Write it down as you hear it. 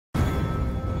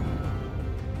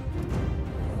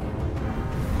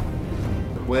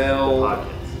Well,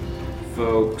 podcast.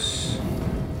 folks,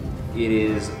 it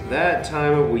is that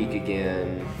time of week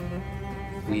again.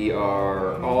 We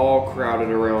are all crowded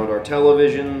around our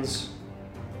televisions,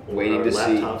 waiting to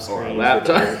see our our laptop.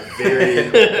 laptop. Very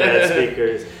bad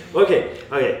speakers.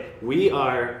 Okay. We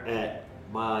are at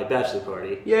my bachelor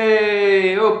party.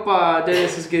 Yay! Opa!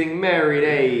 Dennis is getting married,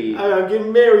 hey! I'm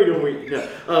getting married a week.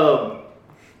 No.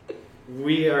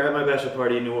 We are at my bachelor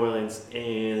party in New Orleans,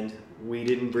 and we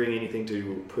didn't bring anything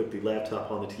to put the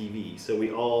laptop on the TV, so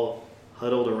we all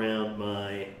huddled around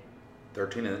my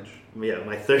 13-inch. Yeah,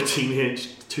 my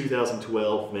 13-inch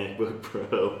 2012 MacBook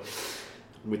Pro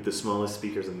with the smallest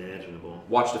speakers imaginable.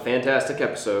 Watched a fantastic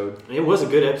episode. It was a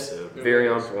good episode. Very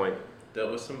on point.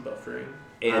 Dealt with some buffering.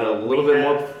 And a little bit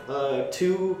more.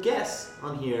 Two guests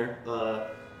on here.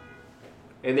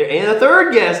 And a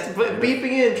third guest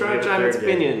beeping in, trying to chime his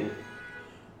opinion.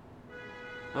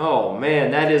 Oh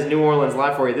man, that is New Orleans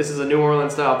live for you. This is a New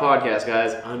Orleans style podcast,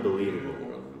 guys. Unbelievable. New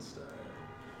Orleans style.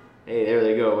 Hey, there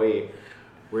they go. Hey.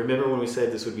 Remember when we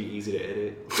said this would be easy to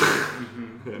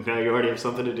edit? Now you already have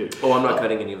something to do. Oh, I'm not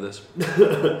cutting any of this.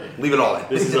 Leave it all in.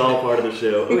 This is all part of the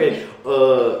show. Okay,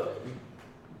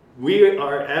 we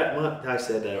are at my... I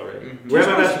said that already.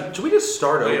 Should we just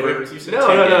start over? You said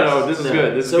No. This is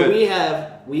good. This is so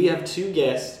good. we have two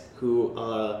guests who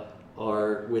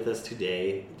are with us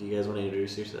today. Do you guys want to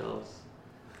introduce yourselves?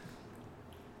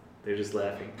 They're just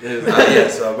laughing.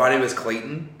 Yes, my name is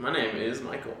Clayton. My name is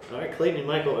Michael. All right, Clayton and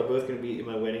Michael are both going to be at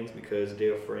my weddings because they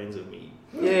are friends of me.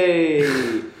 Yay!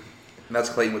 And that's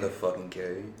Clayton with a fucking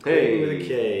K. Clayton with a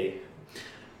K.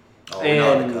 Oh, we're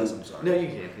not And- the cousins, sorry. No, you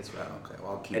can't. It's fine. Okay,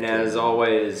 well, I'll keep And it. as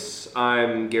always,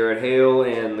 I'm Garrett Hale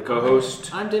and the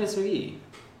co-host. I'm Dennis McGee.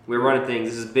 We're running things.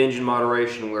 This is Binge in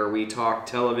Moderation, where we talk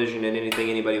television and anything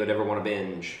anybody would ever want to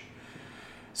binge.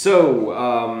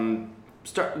 So,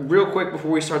 start real quick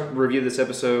before we start to review this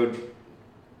episode.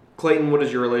 Clayton, what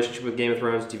is your relationship with Game of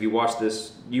Thrones? Have you watched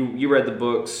this? You read the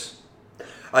books.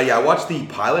 Yeah, I watched the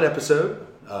pilot episode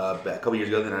a couple years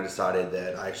ago. Then I decided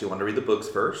that I actually wanted to read the books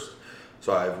first.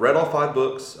 So I've read all 5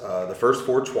 books, the first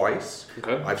 4 twice.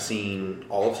 Okay. I've seen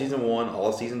all of season 1, all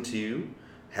of season 2,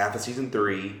 half of season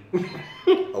 3,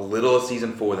 a little of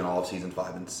season 4, then all of season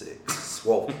 5 and 6.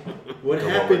 Well, What go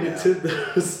happened over to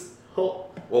now. those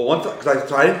whole... Well,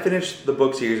 because I didn't finish the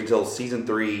book series until season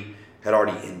 3 had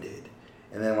already ended.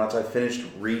 And then once I finished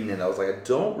reading it, I was like, I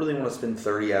don't really want to spend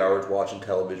 30 hours watching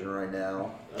television right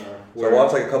now. So I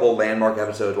watched like a couple of landmark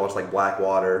episodes, watched like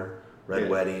Blackwater, Red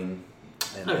Wedding,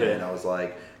 and then I was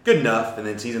like, good enough. And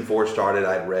then season 4 started,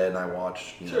 I'd read and I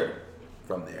watched,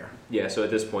 from there. Yeah. So at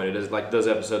this point, it is like those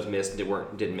episodes missed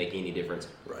didn't make any difference.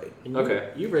 Right. And Okay.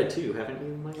 You've read 2, haven't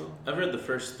you, Michael? I've read the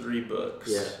first 3 books.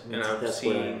 Yeah, And I've that's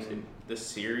what I'm seen saying. the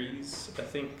series, I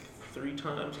think, 3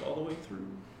 times all the way through.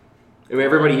 I mean,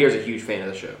 everybody here is a huge fan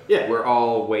of the show. Yeah. We're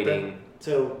all waiting.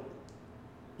 So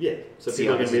See people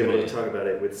how are going this to be is able gonna to talk about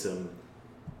it with some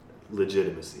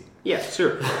legitimacy. Yeah,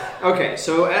 sure. Okay,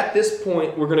 so at this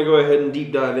point, we're going to go ahead and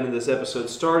deep dive into this episode,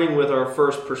 starting with our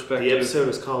first perspective. The episode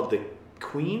is called The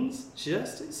Queen's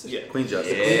Justice? Yeah. Queen's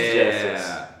Justice.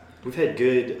 Yeah. We've had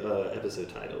good episode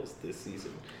titles this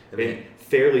season. I mean- And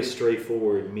fairly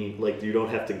straightforward, like you don't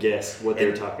have to guess what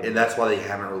they're talking And about. that's why they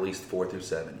haven't released 4 through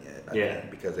 7 yet. I Yeah.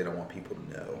 think, because they don't want people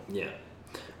to know.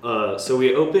 Yeah. So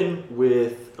we open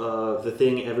with the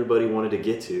thing everybody wanted to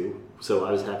get to, so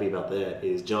I was happy about that,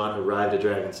 is Jon arrived at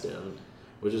Dragonstone,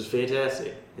 which is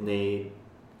fantastic. And they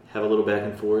have a little back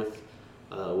and forth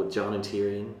with Jon and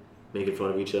Tyrion making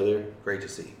fun of each other. Great to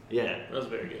see. Yeah. That was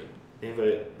very good.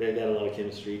 They got a lot of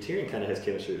chemistry. Tyrion kind of has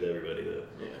chemistry with everybody, though.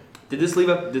 Yeah. Did this live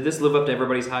up to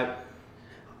everybody's hype?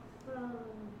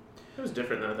 It was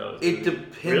different than I thought it was. It gonna be.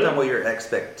 depends Really? on what your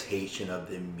expectation of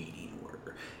them meeting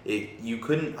were. You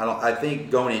couldn't. I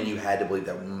think going in, you had to believe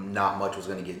that not much was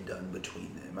going to get done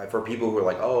between them. For people who are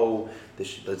like, oh,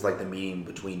 it's like the meeting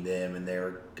between them, and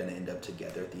they're going to end up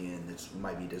together at the end. This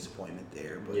might be a disappointment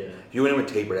there. But Yeah. if you went in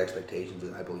with tapered expectations,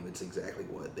 then I believe it's exactly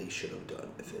what they should have done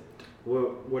with it.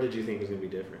 What did you think was going to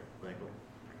be different, Michael?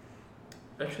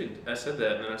 Actually, I said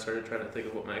that, and then I started trying to think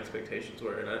of what my expectations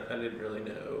were, and I didn't really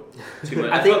know too much.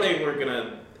 I I think- thought they were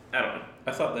gonna. I don't know.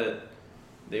 I thought that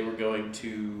they were going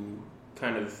to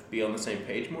kind of be on the same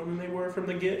page more than they were from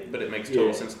the get, but it makes total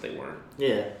Yeah. sense that they weren't.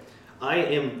 Yeah. I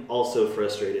am also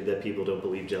frustrated that people don't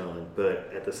believe Jon,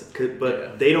 but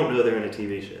Yeah. they don't know they're in a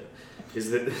TV show. Is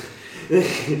that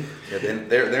Yeah,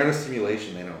 they're in a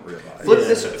simulation they don't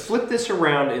realize. Flip this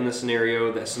around in the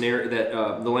scenario that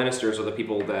the Lannisters are the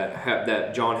people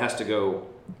that Jon has to go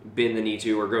bend the knee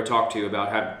to or go talk to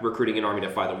about recruiting an army to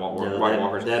fight the White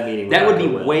Walkers. That meeting That would be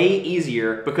go well. way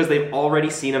easier because they've already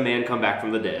seen a man come back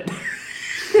from the dead.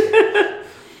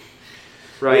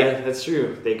 right? Yeah, that's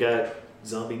true. They got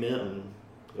Zombie Mountain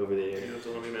over there.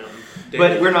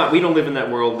 But we don't live in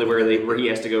that world where he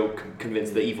has to go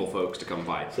convince the evil folks to come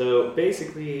fight. So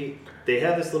basically, they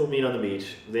have this little meet on the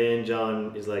beach. Then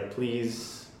John is like,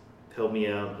 please help me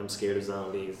out. I'm scared of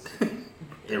zombies.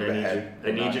 And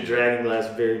I need your dragon glass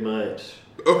very much.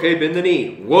 Okay, bend the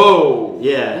knee. Whoa.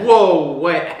 Yeah. Whoa,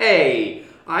 wait, hey.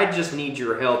 I just need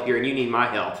your help here and you need my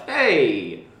help.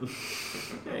 Hey.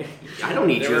 I don't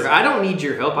need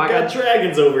your help. I got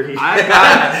dragons over here.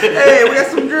 Hey, we got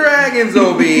some dragons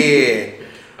over here.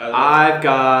 I've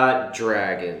got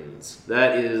dragons.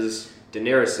 That is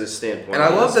Daenerys' standpoint. And I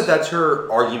love that that's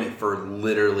her argument for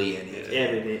literally anything.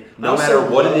 Everything. No matter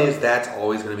what it is, that's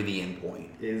always going to be the end point.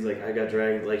 Is like, I got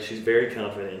dragons. Like, she's very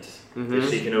confident that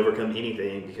she can overcome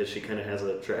anything because she kind of has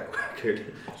a track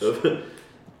record of.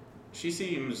 She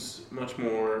seems much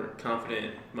more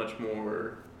confident, much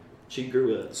more. She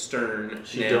grew up stern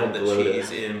she now that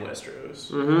she's in Westeros.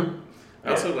 Mm-hmm. I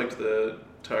also liked the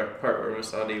part where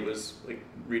Masadi was like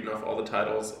reading off all the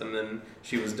titles, and then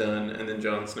she was done, and then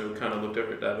Jon Snow kind of looked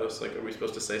over at Davos like, "Are we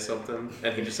supposed to say something?"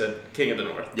 And he just said, "King of the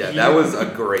North." Yeah, that was a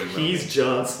great moment. He's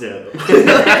Jon Snow.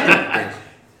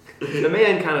 The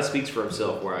man kind of speaks for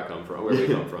himself where we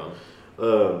come from.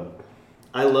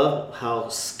 I love how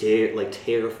scared, like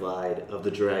terrified of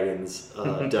the dragons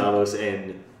Davos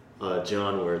and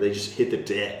Jon were. They just hit the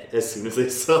deck as soon as they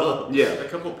saw them. Yeah. A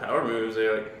couple power moves. They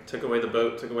like took away the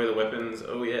boat, took away the weapons.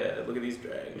 Oh yeah, look at these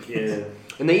dragons. Yeah.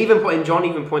 And Jon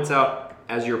even points out,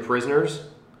 as your prisoners.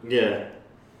 Yeah.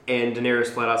 And Daenerys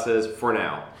flat out says, for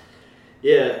now.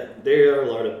 Yeah, there are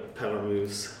a lot of power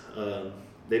moves.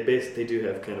 They do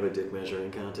have kind of a dick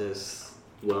measuring contest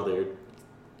while they're.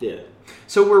 Yeah.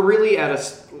 So we're really at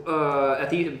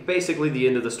basically the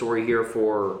end of the story here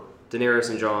for Daenerys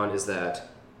and Jon is that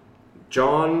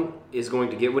Jon is going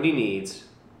to get what he needs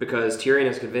because Tyrion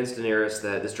has convinced Daenerys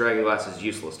that this dragon glass is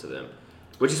useless to them,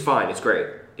 which is fine. It's great.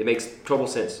 It makes total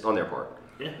sense on their part.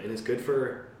 Yeah, and it's good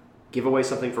for give away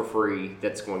something for free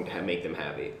that's going to make them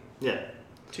happy. Yeah.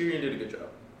 Tyrion did a good job.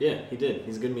 Yeah, he did.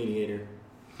 He's a good mediator.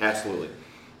 Absolutely.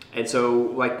 And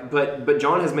so, but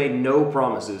Jon has made no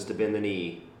promises to bend the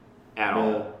knee at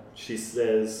all. She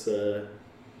says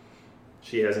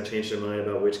she hasn't changed her mind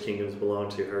about which kingdoms belong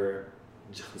to her.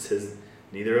 Jon says,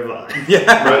 neither have I.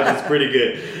 Yeah. Which is pretty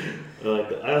good. I like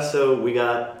that. Also, we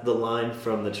got the line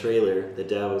from the trailer that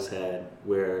Davos had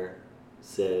where it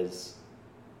says,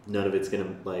 none of it's going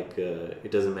to,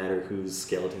 it doesn't matter whose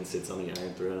skeleton sits on the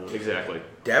Iron Throne. Exactly.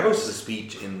 Davos'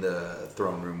 speech in the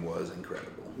throne room was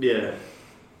incredible. Yeah.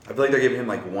 I feel like they're giving him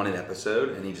one an episode,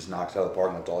 and he just knocks it out of the park,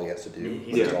 and that's all he has to do.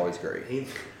 He's always great.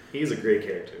 He's a great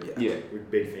character. Yeah. We're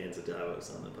big fans of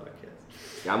Davos on the podcast.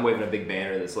 Yeah, I'm waving a big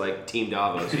banner that's like Team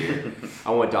Davos here. I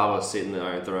want Davos sitting in the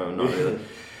Iron Throne, not really.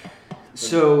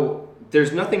 So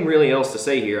there's nothing really else to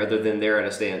say here other than they're at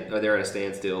a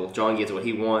standstill. Jon gets what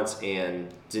he wants,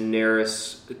 and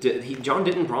Daenerys. Jon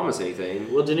didn't promise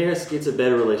anything. Well, Daenerys gets a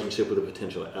better relationship with a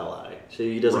potential ally.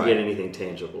 She doesn't Right. get anything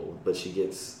tangible, but she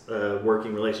gets a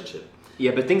working relationship.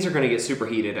 Yeah, but things are going to get super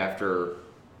heated after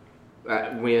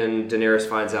when Daenerys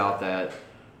finds out that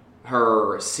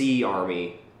her sea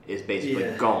army is basically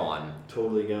gone.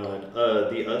 Totally gone.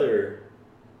 The other.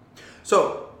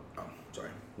 So, sorry.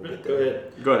 We'll get there.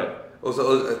 Go ahead. Well,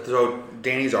 so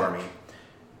Dany's army.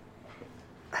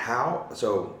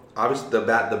 So obviously the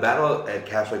battle at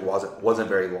Cash Lake wasn't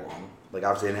very long.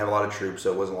 Obviously they didn't have a lot of troops,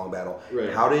 so it wasn't a long battle.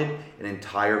 Right. How did an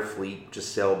entire fleet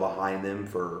just sail behind them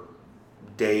for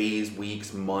days,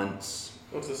 weeks, months,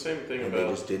 Well, it's the same thing and about they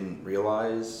just didn't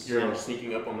realize? Jon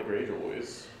sneaking up on the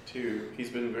Greyjoys too. He's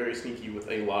been very sneaky with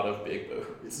a lot of big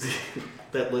boats.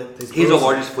 He's the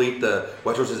largest fleet the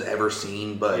Westeros has ever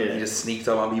seen, but Yeah. he just sneaks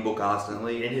up on people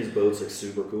constantly. And his boats are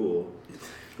super cool.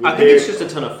 I think it's just a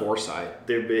ton of foresight.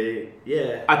 They're big.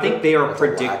 Yeah. I think they are That's a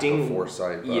lack of predicting.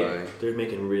 foresight. Yeah. They're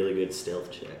making really good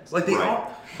stealth checks. They Right.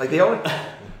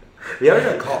 only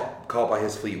got caught by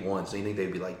his fleet once. So you think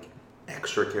they'd be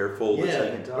extra careful the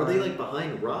second time? Are they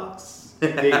behind rocks?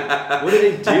 What are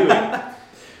they doing?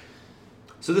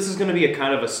 So this is going to be a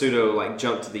kind of a pseudo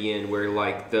jump to the end where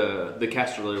the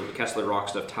Casterly Rock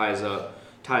stuff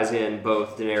ties in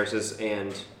both Daenerys's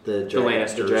and The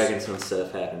Lannisters. Dragonstone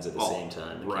stuff happens at the Oh, same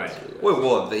time. right.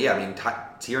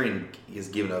 Tyrion is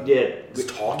giving up. Yeah, is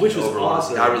talking which was over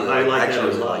awesome. I really I like actually that a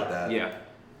really lot. like that. yeah.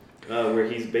 Where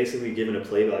he's basically giving a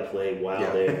play-by-play while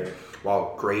they're.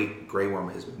 While Grey Worm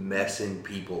is messing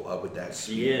people up with that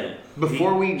spear.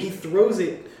 Before he throws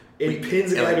it and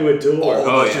pins a guy and to a door. All of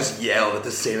us yeah. just yelled at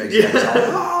the same exact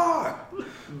time. Ah!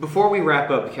 before we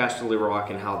wrap up Casterly Rock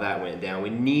and how that went down,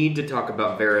 we need to talk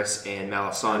about Varys and I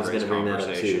was Melisandre's going to bring that up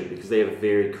conversation. too, because they have a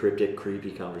very cryptic, creepy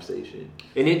conversation.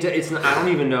 And it's not, I don't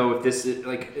even know if this is,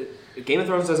 like, Game of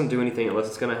Thrones doesn't do anything unless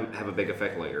it's going to have a big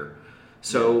effect later.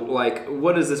 So, like,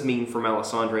 what does this mean for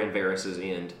Melisandre and Varys'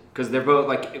 end? Because they're both,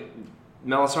 like,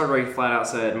 Melisandre flat out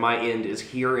said, my end is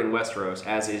here in Westeros,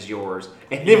 as is yours.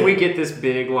 And then we get this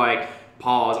big, like,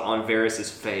 pause on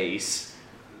Varys' face.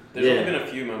 There's only been a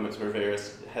few moments where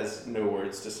Varys has no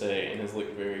words to say and has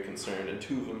looked very concerned, and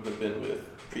 2 of them have been with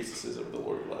priestesses of the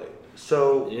Lord of Light.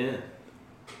 So Yeah.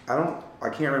 I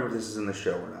can't remember if this is in the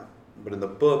show or not, but in the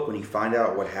book, when you find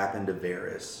out what happened to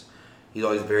Varys, he's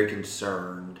always very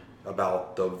concerned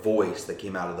about the voice that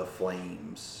came out of the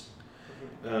flames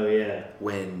Oh, yeah.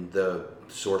 when the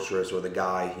sorceress or the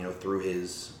guy, threw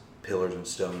his pillars and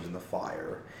stones in the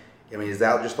fire. I mean, is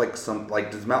that just like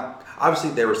obviously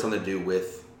there was something to do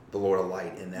with the Lord of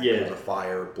Light in that. Yeah. There was a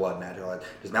fire, blood magic, all that.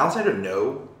 Does Melisandre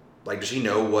know? Like, does she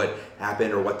know what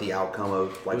happened or what the outcome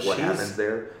of, like, what happens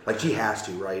there? Like, she has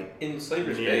to, right? In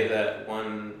Slaver's Bay, that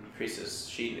one priestess,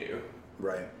 she knew.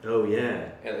 Right. Oh, yeah.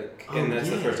 And that's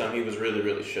the first time he was really,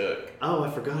 really shook. Oh, I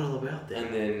forgot all about that.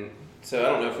 And then, so I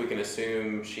don't know if we can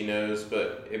assume she knows,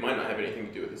 but it might not have anything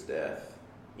to do with his death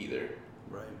either.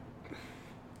 Right.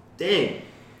 Dang.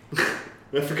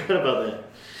 I forgot about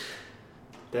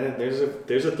that.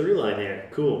 There's a through line there.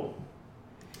 Cool.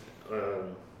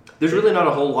 There's really not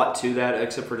a whole lot to that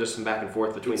except for just some back and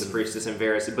forth between the priestess and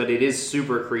Varys, but it is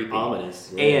super creepy.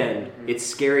 Ominous. Yeah. And it's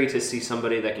scary to see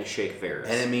somebody that can shake Varys.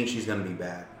 And it means she's going to be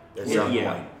back at some point.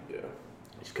 Yeah.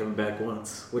 She's coming back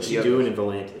once. What's she Yep. doing in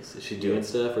Volantis? Is she doing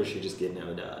stuff or is she just getting out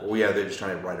of Dodge? Well, yeah, they're just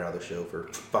trying to write her out of the show for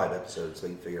 5 episodes so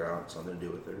they can figure out something to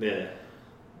do with her. Yeah.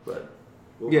 But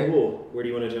Well, Yeah. cool. Where do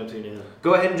you want to jump to now?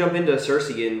 Go ahead and jump into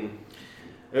Cersei and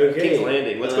Okay. King's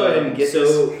Landing. Let's go ahead and get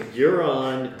so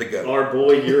Euron, The goat. our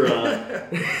boy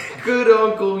Euron. good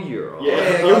Uncle Euron.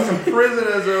 Yeah. I got some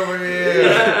prisoners over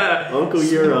here. Uncle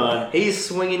Euron. He's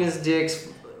swinging his dicks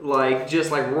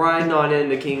just like riding on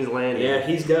into King's Landing. Yeah,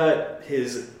 he's got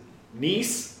his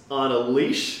niece on a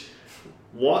leash,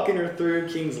 walking her through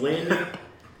King's Landing.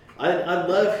 I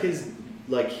love his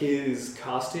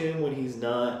costume when he's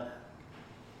not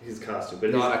his costume,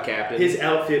 but Not a captain. his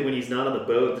outfit when he's not on the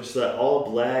boat. Just that all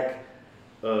black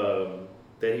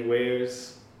that he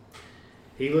wears.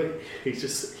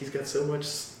 He's got so much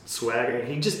swagger, and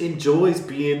he just enjoys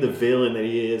being the villain that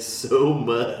he is so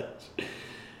much.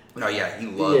 Oh, yeah, he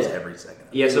loves Yeah. every second of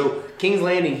it. Yeah, so King's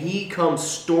Landing, he comes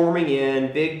storming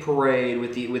in, big parade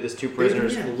with his 2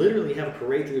 prisoners. They literally have a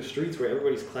parade through the streets where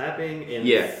everybody's clapping and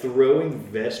Yeah. throwing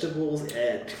vegetables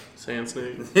at Sand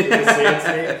Snake. the sand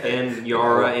snake. And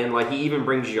Yara, and he even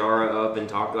brings Yara up and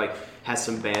has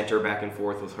some banter back and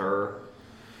forth with her.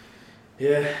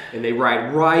 Yeah, And they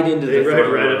ride right into they the ride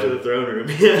throne right room. up to the throne room.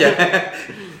 Yeah.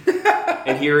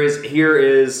 And here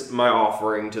is my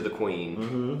offering to the queen.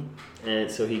 Mm-hmm.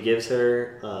 And so he gives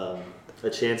her a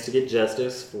chance to get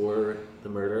justice for the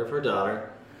murder of her daughter.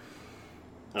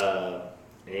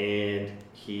 And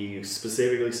he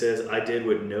specifically says, I did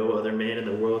what no other man in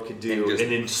the world could do. And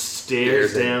then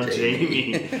stares down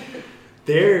Jamie.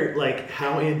 They're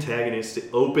how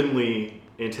openly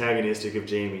antagonistic of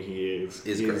Jamie he is.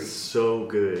 Is He great. is so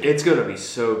good. It's gonna be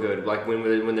so good. Like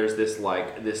when there's this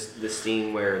this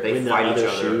scene where they when fight the each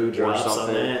other shoe other or drops on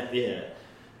something. that, yeah.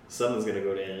 Something's gonna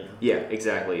go down. Yeah,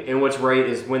 exactly. And what's great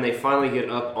is when they finally get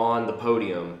up on the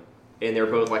podium and they're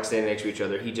both standing next to each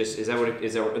other. He just is that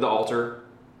the altar?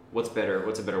 What's a better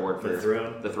word for The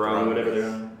throne? The throne, Whatever they're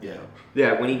on. Yeah.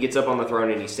 Yeah, when he gets up on the throne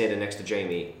and he's standing next to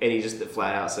Jamie, and he just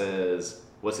flat out says,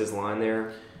 "What's his line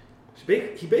there?"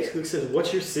 He basically says,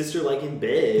 "What's your sister like in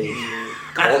bed?" He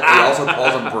also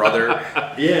calls him brother.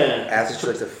 Yeah. Asks if she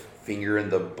likes a finger in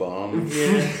the bum.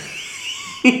 Yeah.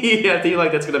 Yeah, I think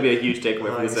that's going to be a huge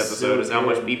takeaway from this Oh, episode so is how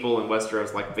much good. people in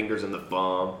Westeros like fingers in the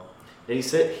bum. And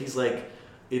he's like,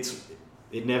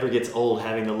 it never gets old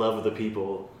having the love of the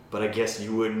people, but I guess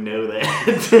you wouldn't know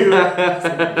that too.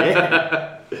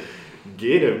 Yeah.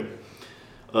 Get him.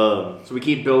 So we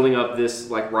keep building up this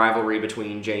rivalry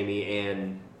between Jamie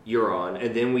and Euron,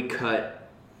 and then we cut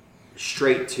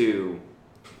straight to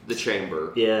the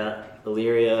chamber. Yeah,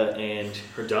 Illyria and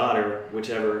her daughter,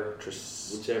 whichever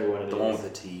one it The is. one with the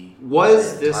T.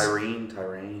 Was this Tyrene? I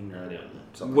don't know.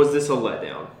 Something. was this a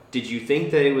letdown? Did you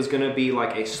think that it was going to be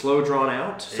a slow drawn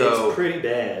out? So- It's pretty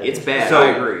bad. It's bad. So- I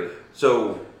agree.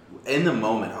 So, in the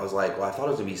moment, I was like, well, I thought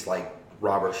it was going to be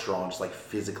Robert Strong just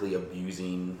physically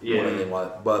abusing Yeah. one of them.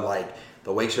 But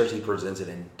the way Cersei presents it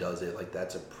and does it,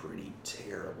 that's a pretty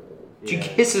terrible. She Yeah.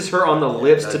 kisses her on the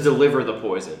lips to that's- deliver the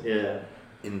poison. Yeah.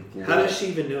 In How does she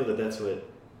even know that that's what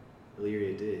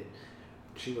Illyria did.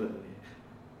 She wasn't.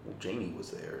 Well, Jamie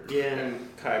was there. Yeah.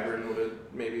 And Qyburn would have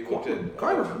maybe looked at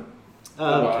Qyburn. the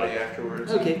body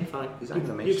afterwards. Okay, fine. He's not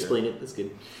gonna make You sure. explain it. That's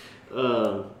good.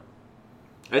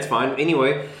 That's fine.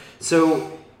 Anyway,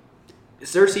 so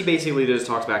Cersei basically just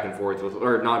talks back and forth with,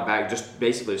 or not back, just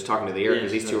basically just talking to the air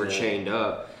because these two are chained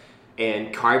up,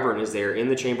 and Qyburn is there in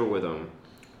the chamber with them,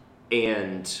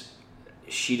 and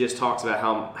she just talks about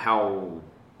how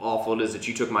awful it is that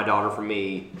you took my daughter from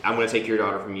me. I'm going to take your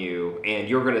daughter from you, and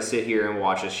you're going to sit here and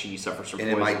watch as she suffers from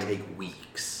And poison. it might take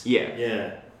weeks. Yeah.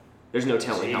 Yeah. There's no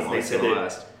telling how long it's going to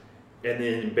last. And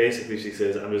then basically she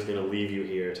says, I'm just going to leave you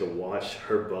here to watch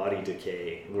her body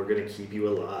decay. We're going to keep you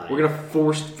alive. We're going to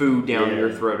force food down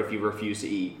your throat if you refuse to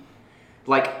eat.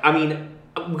 Like, I mean,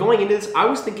 going into this, I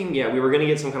was thinking, we were going to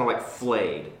get some kind of like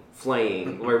flaying,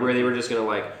 where they were just going to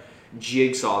like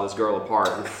jigsaw this girl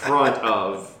apart in front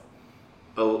of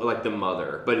like the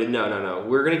mother. But no.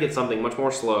 We're going to get something much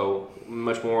more slow,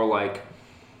 much more like,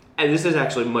 and this is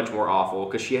actually much more awful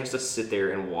because she has to sit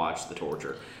there and watch the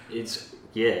torture.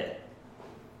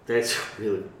 That's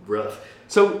really rough.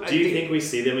 So, do you think we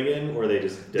see them again, or are they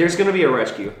just? There's going to be a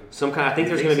rescue. I think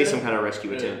there's going to be so? some kind of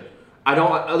rescue attempt. I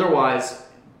don't. Otherwise,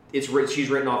 she's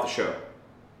written off the show,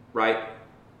 right?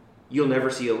 You'll never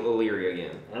see Illyria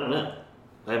again. I don't know.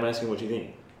 I'm asking what you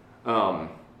think. I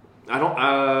don't.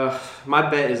 My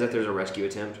bet is that there's a rescue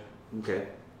attempt. Okay.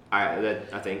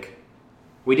 I think.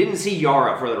 We didn't see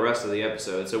Yara for the rest of the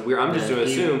episode, so I'm just going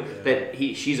to assume that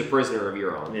she's a prisoner of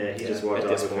Euron. Yeah, he just walked at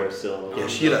off this with her point. still. Yeah,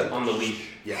 she had on the leash.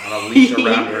 Yeah, on a leash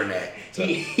around her neck. So.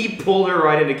 He pulled her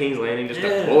right into King's Landing just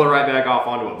to pull her right back off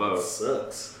onto a boat.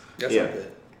 Sucks. That's not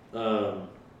good.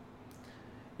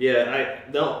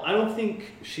 I don't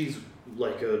think she's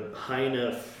like a high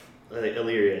enough.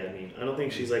 Illyria, I mean, I don't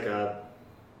think she's like a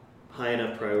high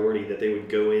enough priority that they would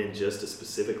go in just to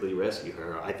specifically rescue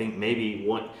her. I think maybe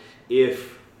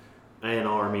if an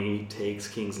army takes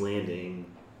King's Landing,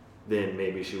 then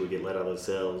maybe she would get let out of the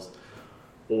cells,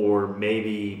 or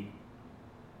maybe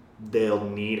they'll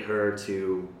need her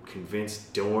to convince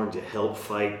Dorne to help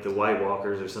fight the White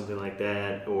Walkers or something like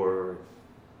that, or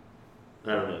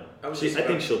I don't know. I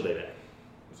think she'll do that.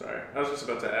 Sorry, I was just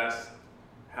about to ask,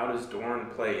 how does Dorne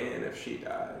play in if she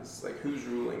dies? Like, who's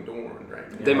ruling Dorne right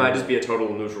now? They might just be a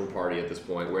total neutral party at this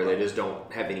point, where they just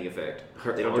don't have any effect.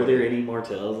 Are there any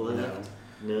Martells left?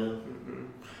 No. Mm-hmm.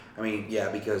 I mean, yeah,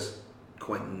 because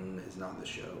Quentin is not in the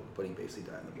show, but he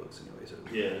basically died in the books anyway. So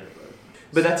Yeah.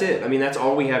 But that's it. I mean, that's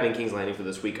all we have in King's Landing for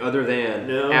this week, other than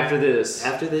after this.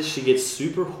 After this, she gets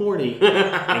super horny,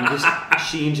 and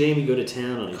she and Jamie go to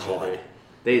town on each other.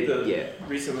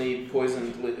 Recently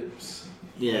poisoned lips.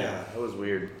 Yeah, that was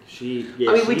weird.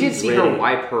 We did see her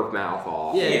wipe her mouth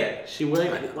off. Yeah. She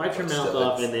wiped her mouth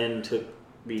off and then took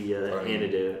the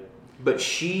antidote. But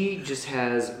she just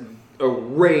has a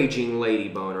raging lady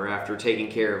boner after taking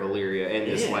care of Illyria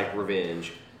and this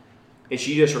revenge. And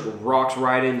she just rocks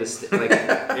right into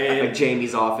like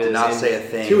Jamie's office. Did not say a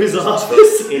thing. To his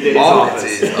office. Into his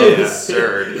office.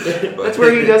 Absurd. That's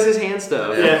where he does his hand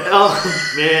stuff. Yeah. Oh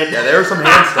man. Yeah, there was some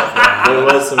hand stuff going on.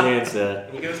 There was some hand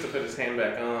stuff. He goes to put his hand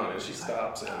back on, and she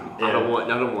stops him. Yeah. I don't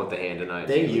want the hand tonight.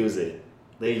 They use it.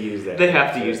 They use that. They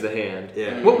have to use the hand.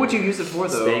 Yeah. What would you use it for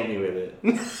though? Spank me with it.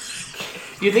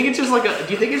 Do you think it's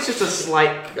just a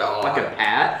slight like a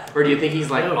pat, or do you think he's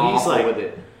like awful with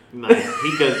it? No,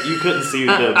 you couldn't see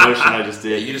the motion I just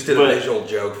did. Yeah, you just did a visual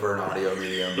joke for an audio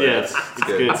medium. But it's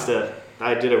good stuff.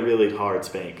 I did a really hard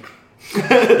spank.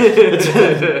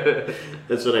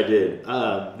 That's what I did.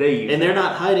 They're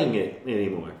not hiding it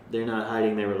anymore. They're not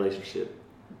hiding their relationship.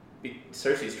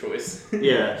 Cersei's choice.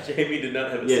 Yeah. Jamie did not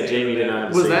have a say. Jamie did not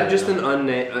have a Was say that just an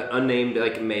unnamed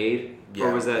like maid? Yeah.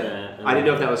 Or was that... I didn't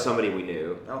know if that was somebody we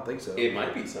knew. I don't think so. It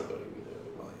might be somebody we know.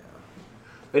 Well, yeah.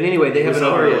 But anyway, they have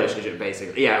another Arya. relationship,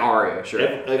 basically. Yeah, Arya, sure.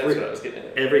 That's what I was getting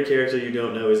at. Every character you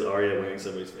don't know is Arya wearing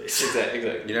somebody's face. Exactly.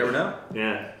 You never know.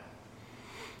 Yeah.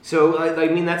 So, I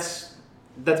mean, that's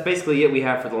basically it we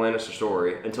have for the Lannister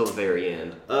story until the very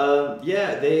end.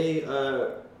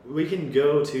 We can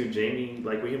go to Jamie,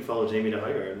 like we can follow Jamie to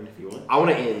Highgarden if you want. I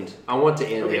want to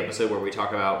end the episode where we talk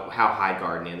about how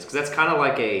Highgarden ends, because that's kind of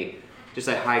like just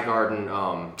a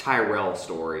Highgarden Tyrell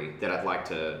story that I'd like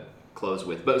to close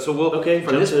with. But so we'll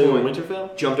from this point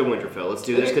Winterfell. Jump to Winterfell. Let's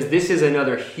do this because this is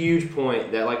another huge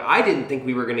point that I didn't think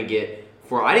we were going to get.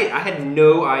 I had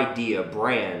no idea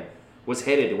Bran was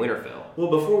headed to Winterfell. Well,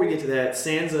 before we get to that,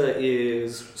 Sansa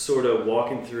is sort of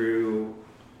walking through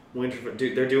Winterfell.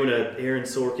 They're doing a Aaron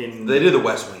Sorkin. They did the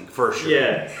West Wing for sure.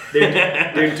 Yeah,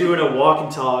 they're doing a walk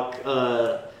and talk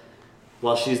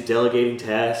while she's delegating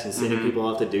tasks and sending people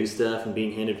off to do stuff and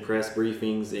being handed press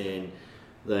briefings. And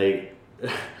Like,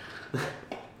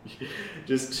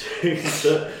 just She's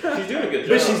doing a good job.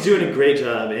 but she's doing a great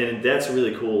job, and that's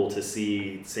really cool to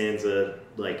see Sansa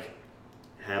like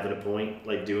having a point,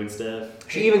 like doing stuff.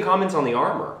 She even comments on the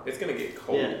armor. It's gonna get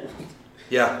cold. Yeah.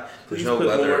 Yeah, Please there's no put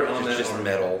leather. more on It's that just armor.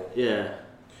 metal. Yeah.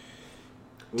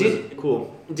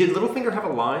 Cool. Did Littlefinger have a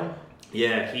line?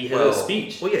 Yeah, he had a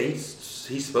speech. Well, yeah, he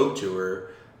spoke to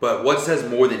her. But what says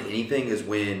more than anything is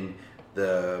when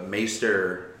the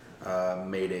Maester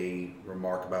made a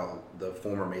remark about the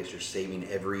former Maester saving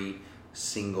every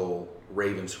single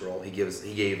Raven scroll. He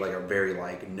gave like a very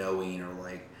like knowing or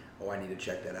like, oh, I need to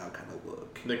check that out kind of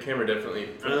look. The camera definitely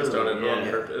focused on it on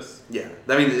purpose. Yeah,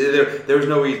 I mean, there was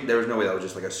no way that was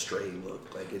just like a stray look.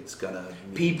 Like it's gonna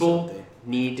mean People something.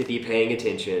 need to be paying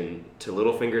attention to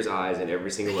Littlefinger's eyes in every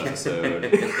single episode.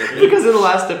 Because in the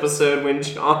last episode, when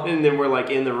John and them were like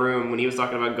in the room when he was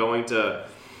talking about going to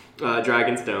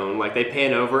Dragonstone, like they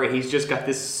pan over and he's just got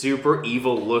this super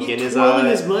evil look in his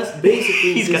eyes.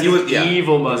 Basically, He's got this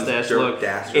evil mustache look.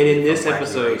 And in this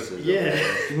episode,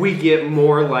 we get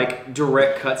more like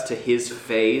direct cuts to his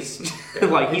face.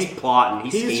 Like he's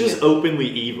plotting. He's just openly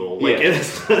evil. Like,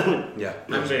 yeah.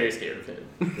 I'm very scared of him.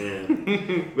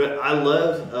 Yeah. But I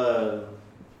love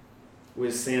when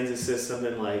Sansa says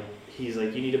something like, he's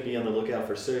like, you need to be on the lookout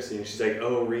for Cersei, and she's like,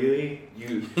 oh really?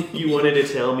 You wanted to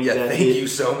tell me that thank you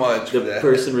so much the for that.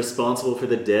 person responsible for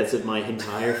the deaths of my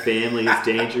entire family is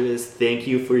dangerous. Thank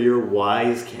you for your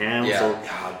wise counsel. Yeah,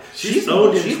 God. She's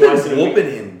been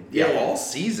whooping him all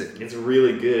season. It's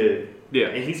really good. Yeah.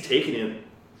 And he's taking him.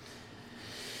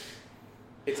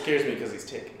 It scares me because he's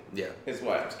taking it. Yeah. That's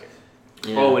why I'm scared.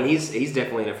 Yeah. Oh, and he's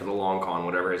definitely in it for the long con,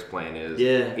 whatever his plan is.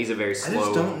 Yeah. He's a very I slow.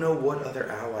 just don't know what other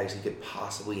allies he could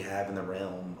possibly have in the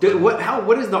realm. Dude,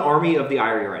 what is the army of the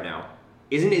Eyrie right now?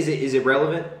 Is it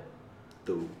relevant?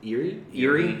 The Eyrie?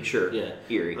 Eyrie? Sure. Yeah.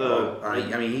 Eyrie.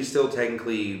 I mean, he's still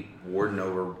technically warden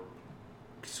over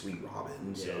Sweet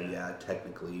Robin, so yeah,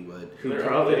 technically, but Who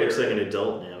probably looks like an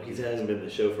adult now. He hasn't been in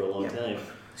the show for a long time.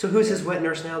 So who's his wet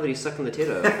nurse now that he's sucking the tit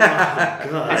of?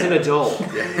 God. As an adult.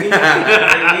 They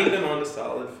need them on to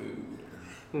solid food.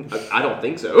 I don't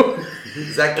think so.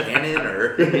 is that canon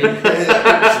or?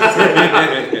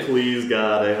 Please,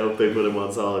 God, I hope they put him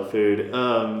on solid food.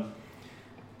 And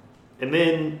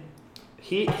then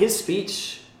his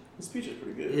speech. His speech is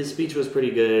pretty good. His speech was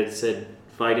pretty good. It said,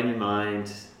 fight in your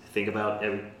mind. Think about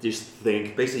just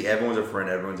think. Basically, everyone's a friend,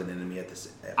 everyone's an enemy at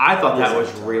this. I thought that at was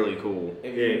the same really time. cool. Yeah,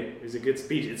 it was a good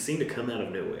speech. It seemed to come out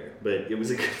of nowhere, but it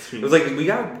was a good speech. It was like we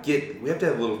have to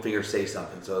have Littlefinger say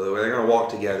something, so they're gonna walk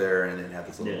together and then have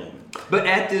this little moment. But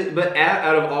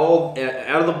out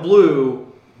of the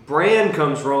blue, Bran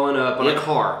comes rolling up on a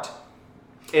cart,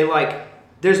 and like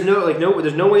there's no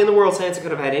way in the world Sansa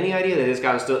could have had any idea that this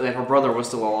guy was still, that her brother was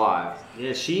still alive.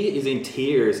 Yeah, she is in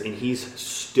tears, and he's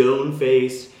stone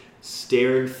faced,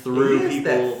 staring through He has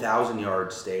people. that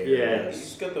 1,000-yard stare. Yeah.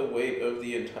 He's got the weight of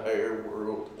the entire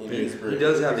world in his brain. He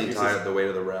does have the weight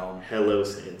of the realm. Hello,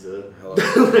 Sansa.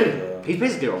 Hello. He's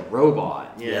basically a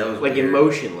robot. Yeah, it was like weird.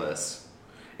 emotionless.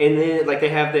 And then like they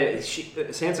have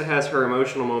Sansa has her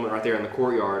emotional moment right there in the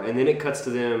courtyard, and then it cuts to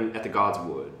them at the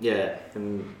Godswood. Yeah,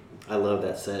 and I love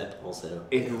that set also.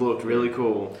 It looked really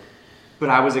cool. But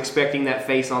I was expecting that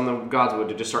face on the Godswood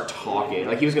to just start talking.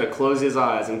 Like he was going to close his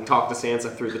eyes and talk to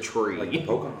Sansa through the tree. Like the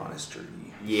Pocahontas tree.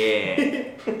 Yeah.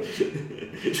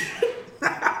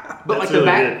 But like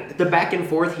really the back and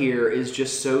forth here is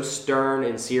just so stern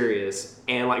and serious,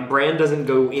 and like Bran doesn't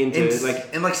go into and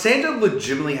Sansa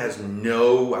legitimately has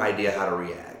no idea how to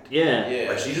react. Yeah. Yeah.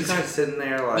 Like she's just kind of sitting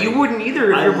there like you wouldn't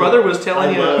either if your brother was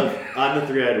telling you. I'm the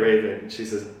three-eyed raven. She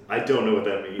says, I don't know what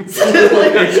that means.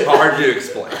 it's hard to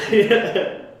explain.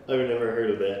 Yeah. I've never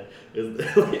heard of that.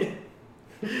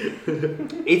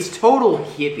 It's total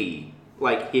hippie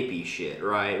shit,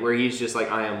 right? Where he's just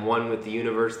like, I am one with the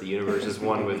universe is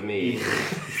one with me.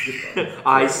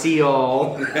 I see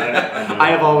all. I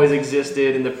have always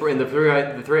existed, and the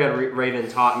three-eyed raven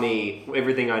taught me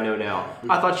everything I know now.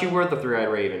 I thought you were the three-eyed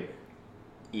raven.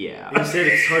 Yeah. He said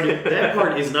it's hard to, that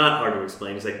part is not hard to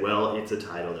explain. He's like, well, it's a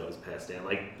title that was passed down.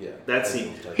 Like, that's He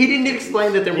didn't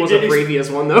explain that there was a previous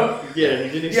one, though. Yeah,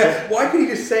 he didn't Yeah, why could he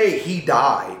just say he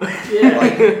died?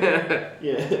 Yeah.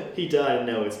 Yeah, he died.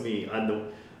 No, it's me. I'm the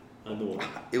one.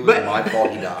 It was my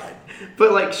fault he died.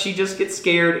 But like, she just gets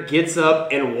scared, gets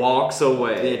up, and walks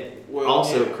away.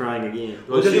 Crying again.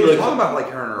 Well, because he was talking about like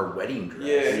her in her wedding dress.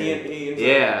 Yeah, he ends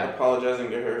up apologizing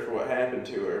to her for what happened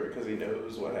to her because he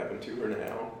knows what happened to her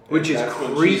now. Which is that's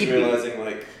creepy. When she's realizing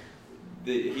like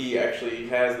he actually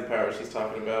has the powers he's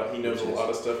talking about. He knows a lot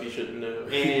of stuff he shouldn't know.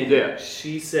 And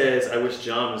she says, "I wish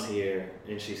John was here,"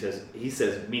 and he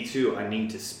says, "Me too. I need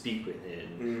to speak with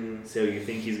him." So you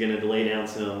think he's gonna lay down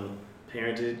some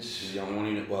parentage? He's the only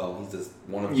one who well, he's just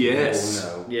one of the Yes.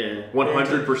 people who know. Yeah,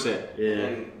 100%. yeah.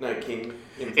 And Night King.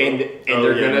 And Oh,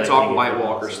 they're yeah, gonna Night talk King White info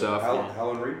Walker also. stuff.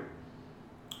 Helen Reed?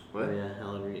 What? Oh, yeah,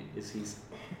 Helen Reed. He's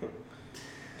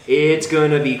It's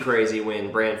gonna be crazy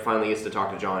when Bran finally gets to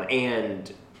talk to John.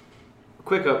 And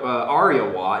quick up, Arya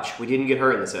watch. We didn't get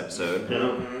her in this episode,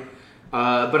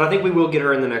 but I think we will get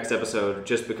her in the next episode,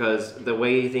 just because the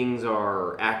way things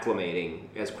are acclimating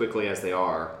as quickly as they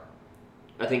are.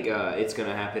 I think it's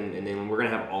gonna happen, and then we're gonna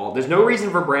have all. There's no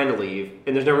reason for Bran to leave,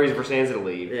 and there's no reason for Sansa to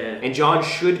leave. Yeah. And John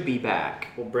should be back.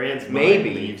 Well, Bran's Maybe.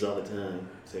 mind leaves all the time,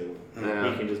 so he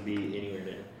can just be anywhere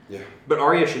now. Yeah. But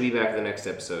Arya should be back the next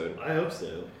episode. I hope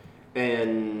so.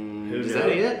 And Is that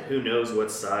it? Who knows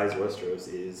what size Westeros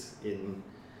is in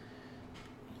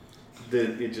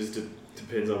the? It just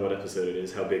depends on what episode it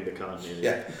is, how big the continent is.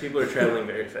 Yeah. People are traveling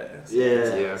very fast.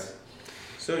 Yeah. Yeah.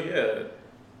 So yeah.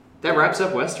 That wraps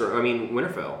up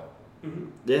Winterfell.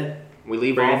 Yeah. We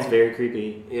leave Bran's off. very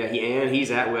creepy. Yeah,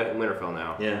 he's at Winterfell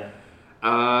now. Yeah.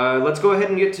 Let's go ahead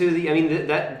and get to the. I mean,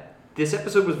 this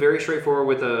episode was very straightforward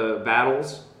with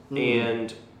battles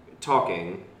and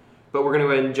talking, but we're going to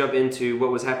go ahead and jump into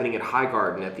what was happening at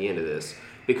Highgarden at the end of this,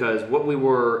 because what we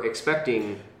were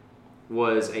expecting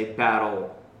was a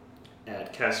battle.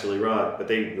 At Casterly Rock, but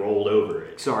they rolled over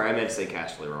it. Sorry, I meant to say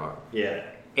Casterly Rock Yeah.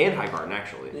 and Highgarden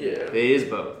actually. Yeah. It is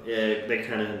both. Yeah, they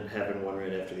kind of happen one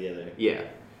right after the other. Yeah.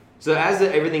 So as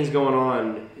everything's going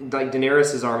on, like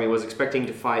Daenerys' army was expecting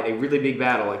to fight a really big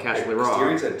battle at Casterly Rock.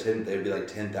 Tyrion said they'd be like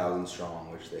 10,000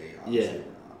 strong, which they obviously were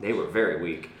not. They were very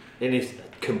weak. And it's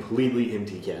a completely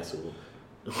empty castle.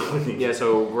 Yeah,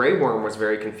 so Grey Worm was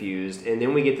very confused, and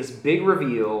then we get this big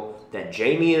reveal that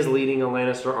Jaime is leading a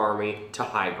Lannister army to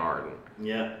Highgarden.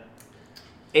 Yeah.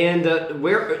 And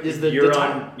where is the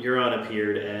time? Euron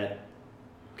appeared at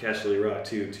Casterly Rock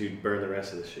to burn the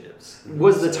rest of the ships.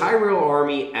 Was the Tyrell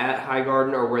army at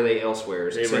Highgarden, or were they elsewhere?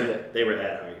 They were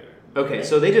at Highgarden. Okay,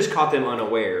 so they just caught them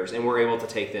unawares and were able to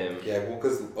take them. Yeah, well,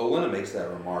 because Olenna makes that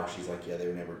remark. She's like, yeah, they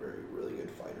were never really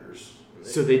good fighters.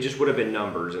 So they just would have been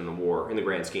numbers in the war, in the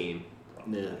grand scheme.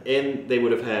 Yeah, and they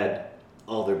would have had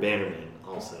all their bannermen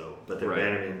also, but their Right.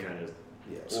 bannermen kind of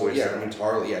Yeah, switched.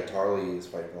 Tarly is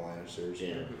fighting the Lannisters.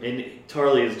 Yeah, and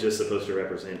Tarly is just supposed to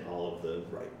represent all of the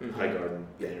Right. Highgarden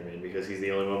bannermen because he's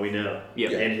the only one we know. Yeah.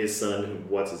 And his son,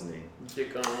 what's his name?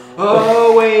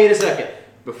 Oh, wait a second.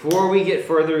 Before we get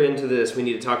further into this, we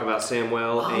need to talk about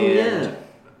Samwell and...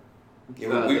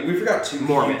 Yeah, we forgot two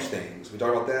Mormont. huge things. We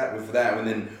talked about that, and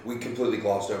then we completely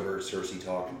glossed over Cersei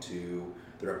talking to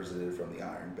the representative from the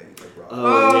Iron Bank. Like Rob.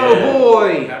 Oh,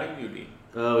 boy! Howdy doody.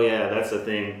 Oh yeah, that's the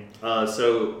thing.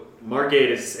 So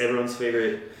Margate is everyone's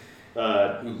favorite.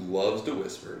 Who loves to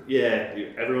whisper. Yeah,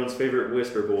 everyone's favorite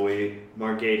whisper boy.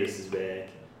 Margatus is back.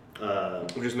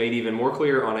 Which is made even more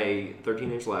clear on a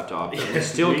 13-inch laptop. And we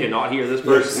still cannot hear this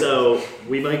person. So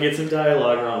we might get some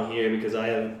dialogue wrong here because I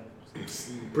have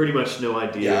pretty much no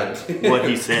idea what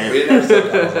he said. We didn't have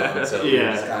subtitles on, so we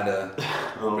Yeah. just kind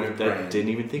of Didn't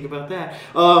even think about that.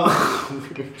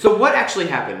 So what actually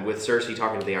happened with Cersei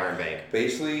talking to the Iron Bank?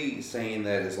 basically saying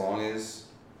that as long as,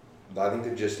 I think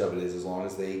the gist of it is, as long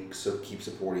as they keep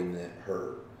supporting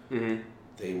her,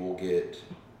 they will get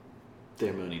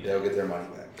their money back. they'll get their money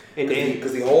back. And-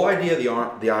 Because the whole idea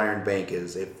of the Iron Bank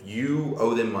is if you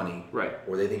owe them money, Right.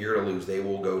 or they think you're going to lose, they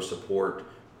will go support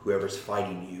whoever's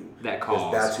fighting you. That Because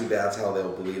cause. that's how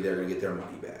they'll believe they're going to get their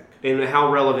money back. And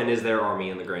how relevant is their army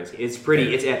in the grand scheme? It's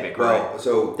epic, right? Well,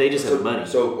 so They just have money.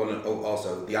 So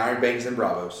also the Iron Bank's in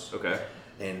Bravos, Okay.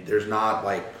 and there's not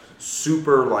like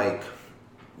super like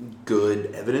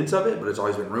good evidence of it, but it's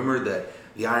always been rumored that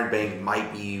the Iron Bank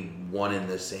might be one and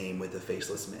the same with the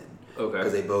Faceless Men. Okay.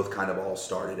 Because they both kind of all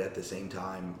started at the same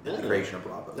time at the creation of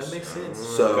Bravos. That makes sense.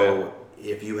 So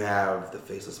if you have the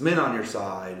Faceless Men on your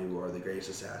side, who are the greatest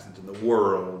assassins in the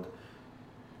world,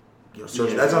 you know,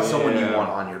 Cersei, that's not someone you want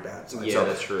on your bad side. Yeah, so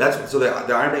that's true. So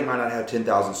the Iron Bank might not have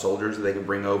 10,000 soldiers that they can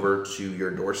bring over to your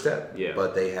doorstep. Yeah.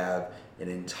 But they have an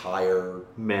entire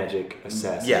Magic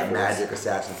assassin. force. magic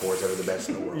assassin force that are the best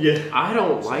in the world. Yeah. I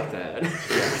don't like that.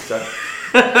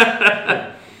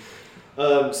 Yeah.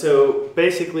 So, So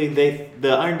basically,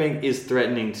 the Iron Bank is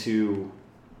threatening to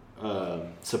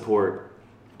support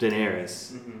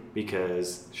Daenerys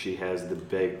because she has the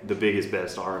biggest,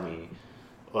 best army.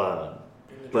 But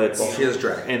well, she has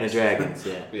dragons. and the dragons,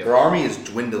 yeah. Yeah. Their army is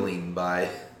dwindling by.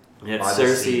 Yeah, By the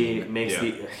Cersei scene. makes Yeah.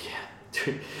 the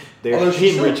They're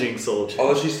hemorrhaging soldiers.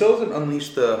 Although she still doesn't unleash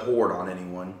the horde on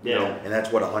anyone. Yeah. You know, and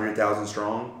that's what 100,000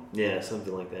 strong. Yeah,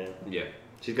 something like that. Yeah.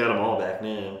 She's got them all back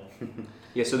now.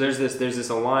 Yeah, so there's this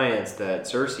alliance that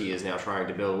Cersei is now trying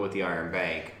to build with the Iron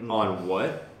Bank. On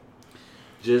what?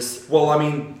 Just Well, I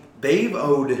mean,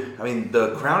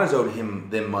 the crown has owed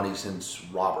them money since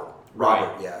Robert.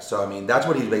 Right. Yeah. So I mean, that's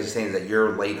what he's basically saying is that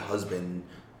your late husband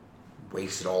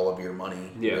wasted all of your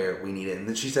money where we need it. And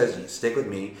then she says, "Stick with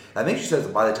me." I think she says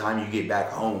that by the time you get back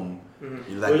home,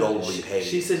 that gold will be paid.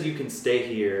 She says you can stay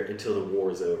here until the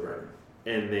war is over,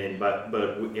 and then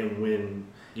and when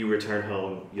you return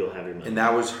home, you'll have your money. And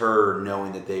that was her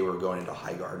knowing that they were going into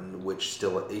Highgarden, which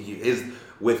still is,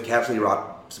 with Castle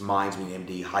Rock's mines being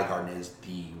empty, Highgarden is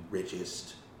the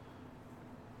richest,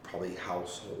 probably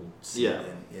household seat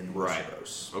in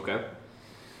Westeros. Okay.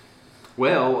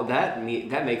 Well, that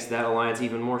makes that alliance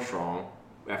even more strong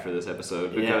after this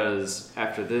episode, because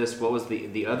after this, what was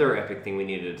the other epic thing we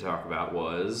needed to talk about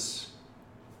was...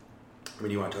 I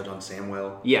mean, you want to touch on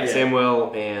Samwell? Yeah,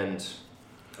 Samwell and...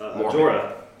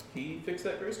 Jorah. He fixed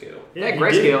that grayscale. Yeah, that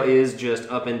grayscale is just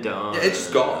up and down. Yeah, it's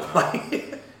just gone.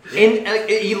 And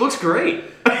he looks great.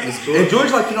 And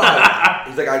George's like, he's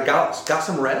like, I got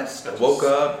some rest. I woke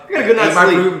up. I got a good night's ate my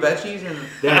sleep. fruit and veggies, and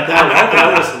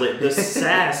That was lit. The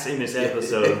sass in this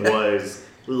episode was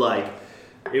like,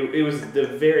 it was the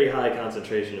very high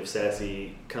concentration of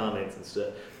sassy comments and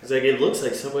stuff. It's like, it looks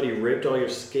like somebody ripped all your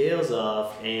scales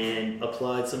off and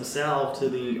applied some salve to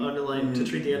the underlying to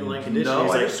treat the underlying condition. No,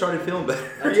 He's I like, just started feeling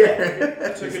better.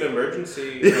 yeah. I took an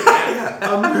emergency.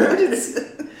 Emergency.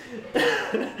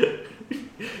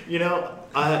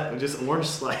 Just orange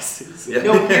slices. Yeah.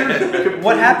 No,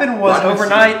 what happened was Michael's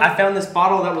overnight I found this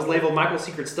bottle that was labeled Michael's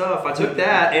Secret Stuff. I took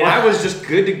that and I was just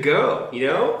good to go,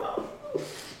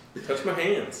 Touch my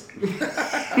hands.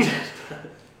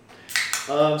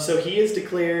 So he is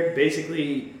declared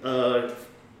basically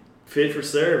fit for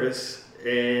service,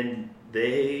 and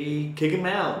they kick him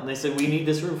out. And they said, "We need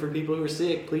this room for people who are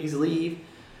sick. Please leave."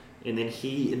 And then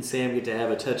he and Sam get to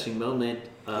have a touching moment.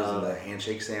 Isn't the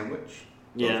handshake sandwich?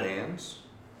 Yeah. Both hands.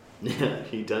 Yeah,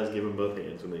 he does give them both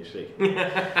hands when they shake.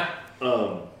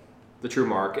 The true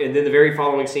mark. And then the very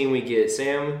following scene, we get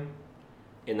Sam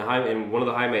and one of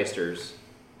the High Maesters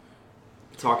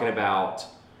talking about,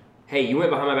 "Hey, you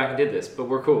went behind my back and did this, but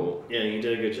we're cool." Yeah, you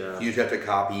did a good job. You just have to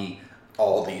copy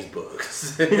all these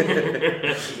books.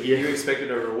 You expected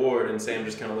a reward, and Sam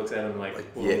just kind of looks at him like,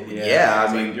 well,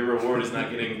 I mean, your reward is not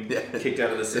getting kicked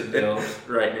out of the Citadel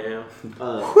right now.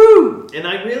 Whew!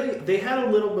 And they had a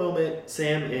little moment,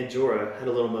 Sam and Jorah had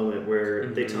a little moment where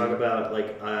they talk about,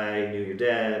 like, I knew your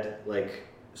dad, like...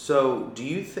 So, do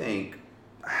you think,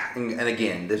 and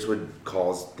again, this would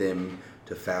cause them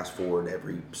to fast forward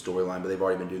every storyline, but they've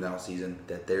already been doing that all season,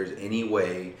 that there's any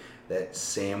way that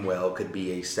Samwell could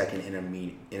be a second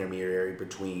intermediary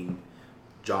between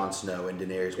Jon Snow and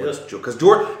Daenerys? Because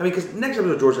because next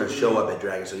episode George's going to show up at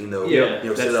Dragonstone, even though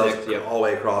Citadel's all the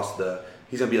way across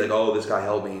he's going to be like, "Oh, this guy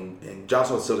helped me," and Jon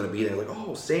Snow's still going to be there, like,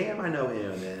 "Oh, Sam, I know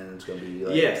him," and it's going to be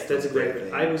like... Yes, that's a great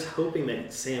thing. I was hoping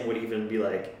that Sam would even be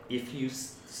like, if you...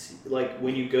 Like,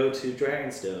 when you go to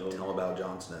Dragonstone... Tell about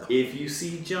Jon Snow. If you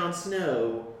see Jon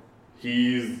Snow,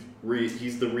 he's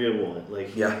the real one.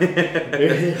 Like,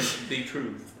 The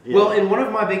truth. Yeah. Well, and one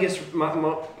of my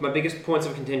biggest points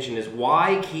of contention is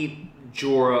why keep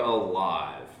Jorah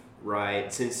alive, right?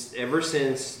 Ever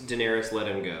since Daenerys let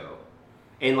him go.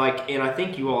 And I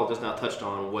think you all just now touched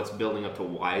on what's building up to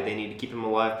why they need to keep him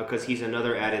alive, because he's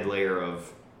another added layer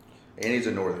of... And he's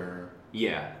a northerner.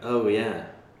 Yeah. Oh, yeah.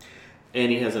 And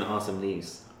he has an awesome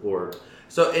niece, or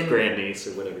grandniece,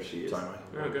 or whatever she is. Sorry,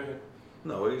 Mike. No, go ahead.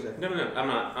 No, what are you saying? No, I'm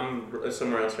not. I'm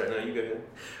somewhere else right now. You go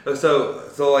ahead. So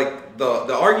like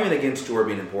the argument against Jorah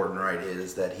being important, right,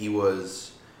 is that he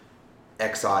was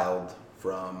exiled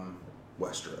from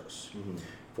Westeros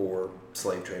for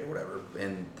slave trade or whatever,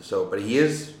 and so, but he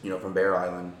is, from Bear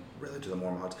Island, really, to the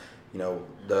Mormonts.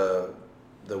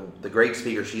 The great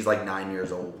speaker, she's like 9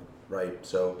 years old, right?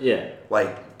 So yeah,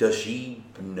 like, does she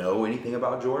know anything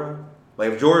about Jorah?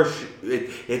 Like, if Jorah,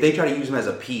 if they try to use him as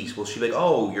a piece, will she be like,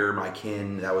 "Oh, you're my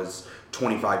kin. That was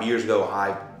 25 years ago.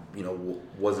 I,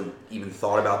 wasn't even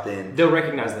thought about then." They'll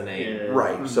recognize the name. Yeah.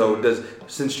 Right. Mm-hmm. So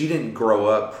since she didn't grow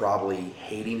up probably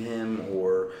hating him,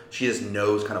 or she just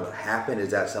knows kind of what happened, is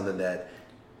that something that,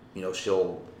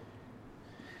 she'll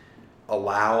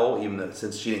allow, even though,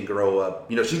 since she didn't grow up,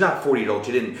 she's not 40 years old.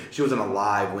 She wasn't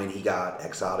alive when he got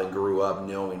exiled and grew up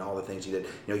knowing all the things he did.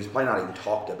 He's probably not even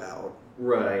talked about.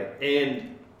 Right,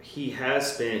 and he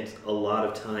has spent a lot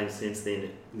of time since then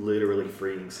literally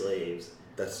freeing slaves.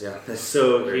 That's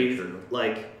So very he's true.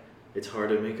 like, it's hard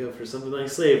to make up for something like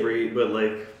slavery, but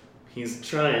like he's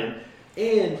trying.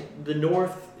 And the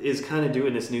North is kind of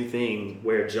doing this new thing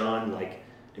where John, like,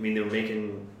 I mean, they're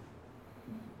making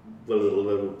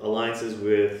little alliances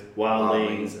with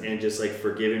wildlings and just like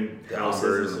forgiving The houses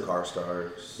Umbers and the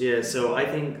Karstars. Yeah, so I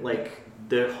think like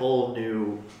the whole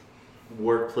new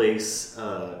workplace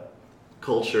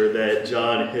culture that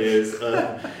John has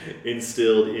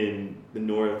instilled in the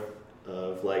North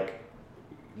of like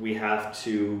we have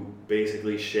to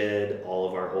basically shed all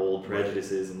of our old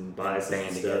prejudices and biases and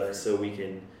stuff together. so we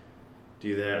can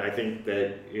do that. I think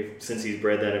that since he's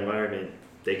bred that environment,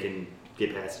 they can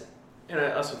get past it. And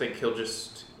I also think he'll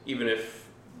just, even if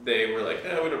they were like, we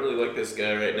don't really like this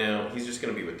guy right now, he's just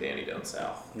going to be with Dany down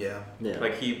south. Yeah.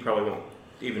 Like, he probably won't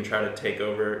even try to take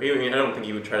over. I mean, I don't think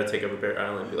he would try to take over Bear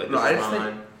Island and be like, this is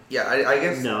mine. I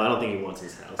guess. No, I don't think he wants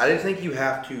his house. I just think you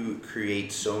have to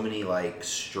create so many like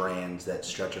strands that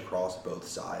stretch across both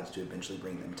sides to eventually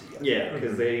bring them together. Yeah,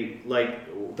 because they,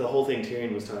 like, the whole thing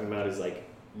Tyrion was talking about is, like,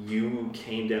 you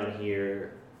came down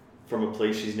here from a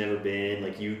place she's never been.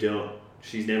 Like,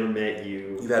 she's never met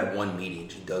you. You've had one meeting.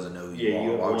 She doesn't know who you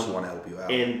are. Why would she want to help you out?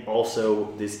 And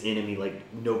also, this enemy,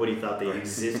 like, nobody thought they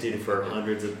existed for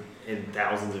hundreds and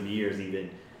thousands of years, even.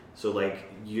 So, like,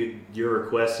 your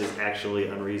request is actually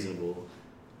unreasonable.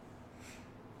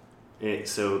 And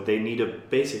so they need to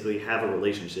basically have a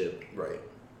relationship. Right.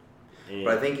 And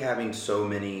But I think having so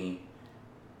many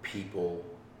people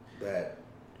that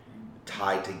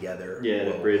tie together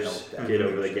the will bridge, help that get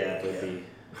over the relationship. gap with the...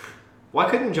 Why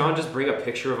couldn't John just bring a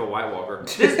picture of a White Walker?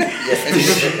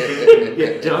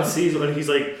 Yeah, John sees one, he's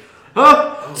like,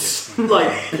 Huh?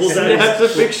 like, pulls out Snaps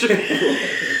his... a picture.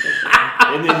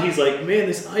 And then he's like, man,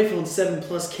 this iPhone 7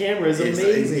 Plus camera is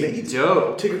amazing.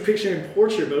 Dope. Took a picture in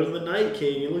portrait mode of the Night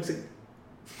King. It looks like...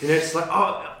 And it's like,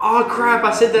 oh crap!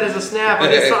 I said that as a snap. I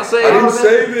did not say it. I didn't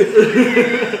save it.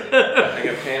 Like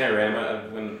a panorama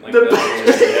of when, like, that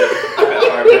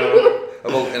hard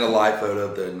mode. And a live photo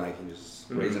of the Nike just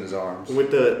raising his arms.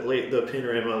 With the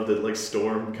panorama of the like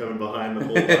storm coming behind the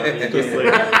whole time. Just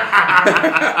like...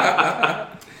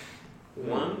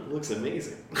 One. Looks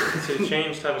amazing. To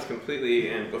change topics completely,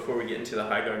 and before we get into the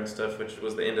High Garden stuff, which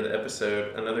was the end of the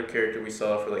episode, another character we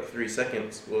saw for like 3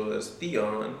 seconds was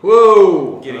Theon.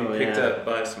 Whoa! Getting picked up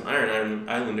by some Iron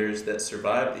Islanders that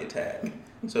survived the attack.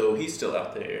 So he's still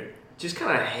out there. Just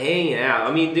kind of hanging out.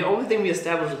 I mean, the only thing we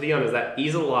established with Theon is that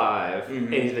he's alive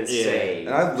and he's been saved.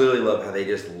 And I really love how they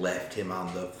just left him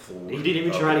on the floor. He didn't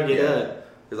even try to get up.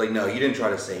 It's like, no, you didn't try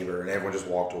to save her, and everyone just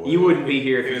walked away. You wouldn't be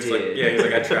here if He you was did. like, yeah, he's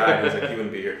like, I tried. He was like, you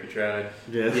wouldn't be here if you tried.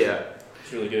 Yeah.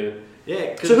 It's really good.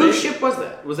 Yeah. So whose ship was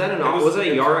that? Was that was it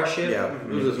a Yara ship? Yeah. It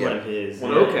was one of his.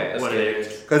 Okay. One of his.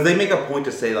 Because they make a point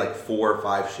to say like 4 or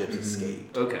 5 ships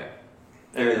escaped. Okay.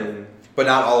 And then But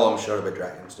not all of them showed up at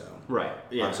Dragonstone. Right.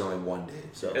 Yeah. Obviously only one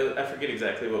did. So I forget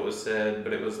exactly what was said,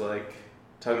 but it was like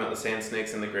talking about the Sand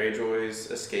Snakes and the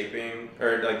Greyjoys escaping,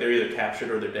 or like they're either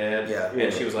captured or they're dead. Yeah.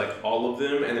 And she was like, all of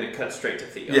them, and then it cut straight to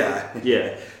Theon. yeah.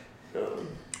 Yeah.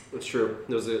 That's true.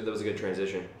 That was a good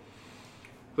transition.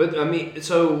 But I mean,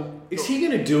 so Is he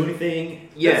gonna do anything?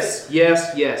 yes.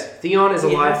 Theon is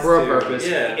He alive has for a to, purpose,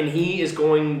 yeah. and he is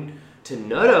going to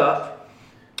nut up.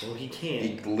 Well, he can't.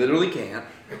 He literally can't.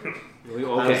 I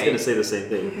was gonna say the same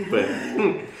thing, but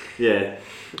yeah.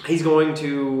 He's going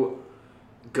to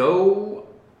go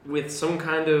with some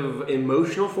kind of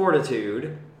emotional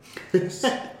fortitude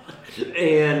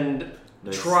and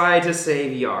try to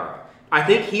save Yara. I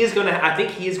think he is going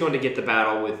to get the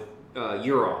battle with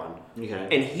Euron. Okay.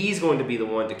 And he's going to be the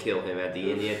one to kill him at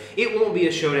the end. It won't be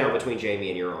a showdown between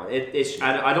Jaime and Euron.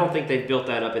 I don't think they've built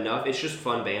that up enough. It's just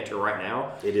fun banter right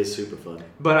now. It is super fun.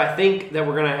 But I think that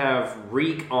we're going to have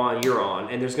Reek on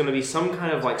Euron, and there's going to be some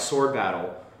kind of like sword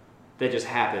battle that just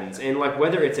happens. And like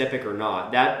whether it's epic or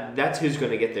not, that's who's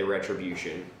going to get their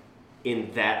retribution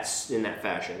in that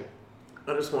fashion.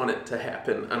 I just want it to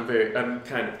happen. I'm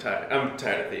kind of tired. I'm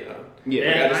tired of Theon.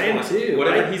 Yeah, Like, I am too.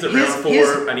 Whatever he's around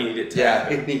for, I need it to Yeah,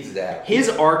 happen. it needs that. his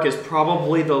arc is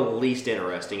probably the least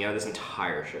interesting out of this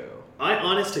entire show. I,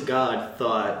 honest to God,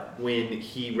 thought when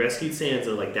he rescued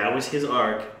Sansa, like that was his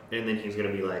arc, and then he was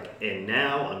gonna be like, and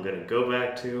now I'm gonna go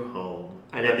back to home,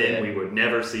 and then we would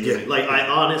never see him. Like I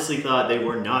honestly thought they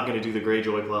were not gonna do the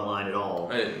Greyjoy plotline at all.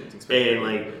 I didn't expect And it.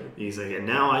 like he's like, and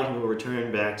now I can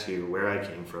return back to where I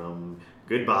came from.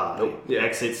 Goodbye. Nope. Yeah.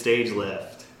 Exit stage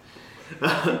left.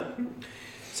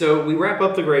 So we wrap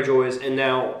up the Greyjoys, and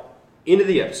now into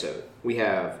the episode. We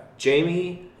have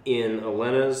Jaime in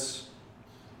Olenna's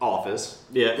office.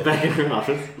 Yeah, back in her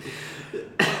office.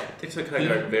 They took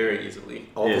Highgarden very easily.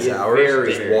 Office Yeah. hours, Very,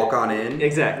 just very. walk on in.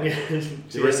 Exactly.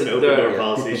 She has an open door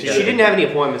policy. She didn't have any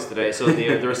appointments today, so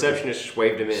the receptionist just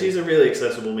waved him in. She's a really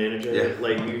accessible manager. Yeah.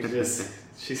 Like you just,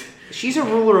 She's a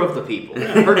ruler of the people.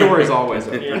 Her door is always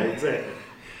open. yeah, exactly.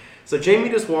 So Jamie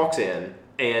just walks in,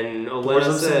 and Pours Olenna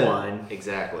him some said, wine.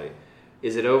 "Exactly.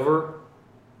 Is it over?"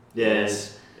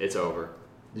 Yes. It's over.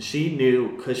 She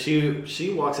knew because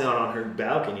she walks out on her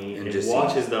balcony And and just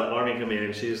watches the army come in,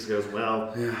 and she just goes,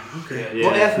 "Well, Yeah, okay. yeah,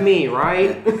 Well, F me,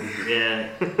 right? yeah."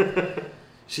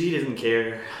 She doesn't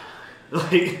care.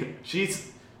 Like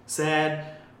she's sad,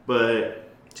 but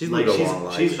She's like lived a long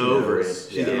life. she's She over knows.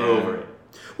 it. She's Yeah. over it.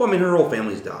 Well, I mean, her whole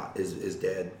family's is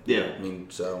dead. Yeah. I mean,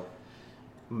 so.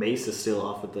 Mace is still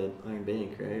off with the Iron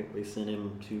Bank, right? They sent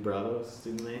him to Bravos,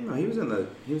 didn't they? No, he was in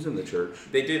the church.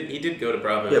 He did go to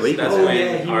Bravos. Yeah, but he- that's oh, when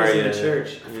yeah, he was in Arya, the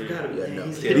church. I forgot about Yeah, that. no.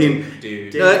 He's I mean,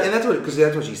 dude. No, and that's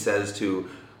what she says to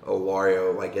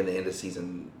Olario, like in the end of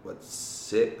season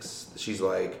 6. She's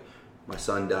like, my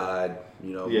son died,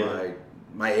 Yeah.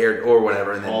 my heir or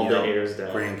whatever, and then all the heirs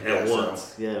died grand- at yeah, once.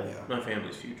 so, Yeah. My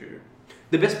family's future.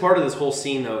 The best part of this whole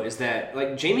scene, though, is that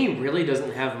like Jamie really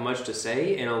doesn't have much to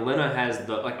say, and Olenna has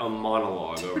a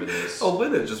monologue over this.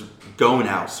 Olenna's just going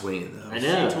out swinging though. I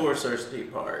know. She tore Cersei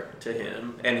apart to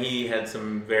him, and he had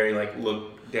some very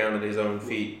look down at his own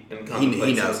feet and He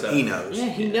contemplate some knows. stuff. He knows. Yeah,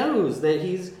 he knows that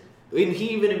he's. And he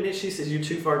even admits. She says, "You're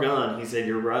too far gone." He said,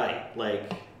 "You're right. Like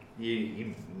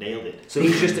you nailed it." So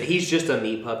he's just a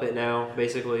meat puppet now,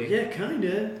 basically. Yeah,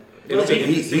 kinda. It'll be He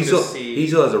interesting to still see. he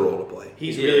still has a role to play.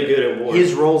 He's Yeah. really good at war.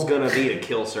 His role's gonna be to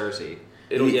kill Cersei.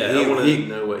 I he- want he- to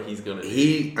know what he's gonna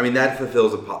do. I mean, that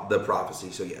fulfills the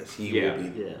prophecy. So yes, he Yeah. will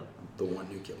be Yeah. the one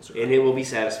who kills her. And it will be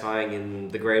satisfying in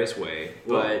the greatest way.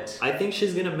 Well, But I think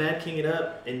she's gonna Mad King it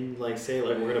up and say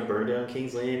we're gonna burn down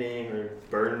King's Landing or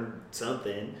burn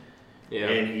something. yeah,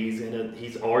 And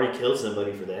he's already killed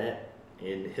somebody for that,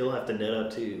 and he'll have to nut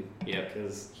up too. Yeah.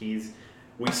 Because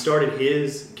we started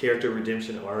his character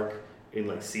redemption arc in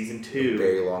season a 2,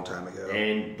 very long time ago.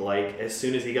 and as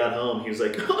soon as he got home, he was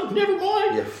like, "Oh, never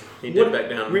mind." Yeah. He did back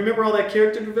down. Remember all that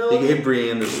character He development? gave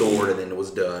Brienne the sword, and then it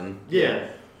was done. Yeah.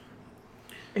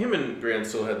 Him and Brienne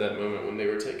still had that moment when they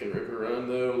were taking River Run,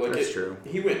 though. That's true.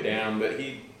 He went down, but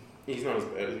he's not as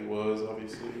bad as he was,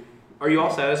 obviously. are you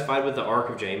all satisfied with the arc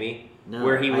of Jamie? No,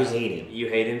 where he was, I hate him. You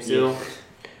hate him still.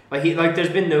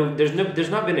 There's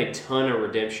not been a ton of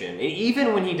redemption, and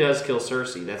even when he does kill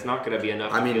Cersei, that's not going to be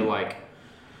enough. I to mean, feel like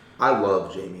I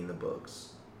love Jamie in the books,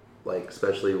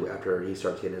 especially after he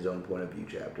starts getting his own point of view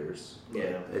chapters.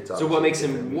 Yeah. It's so. What obviously makes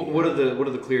him? different. What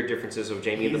are the clear differences of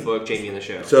Jamie in the book, Jamie in the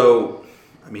show? So,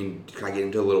 I mean, can I get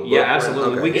into a little? Yeah, book?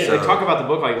 absolutely. Okay, We can so- talk about the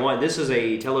book all you want. This is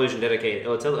a television dedicated,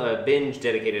 a binge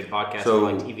dedicated podcast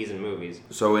So- for TVs and movies.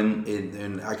 So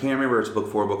in I can't remember if it's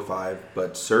book 4 or book 5,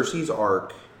 but Cersei's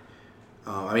arc.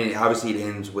 I mean, obviously it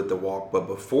ends with the walk, but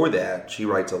before that, she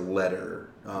writes a letter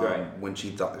Right. when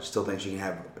she still thinks she can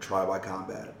have a trial by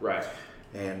combat. Right.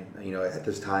 And at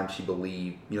this time, she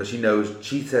believed. she knows.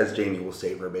 She says Jamie will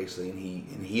save her basically,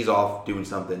 and he's off doing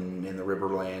something in the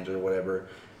Riverlands or whatever.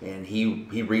 And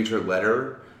he reads her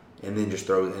letter, and then just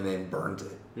burns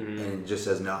it, and just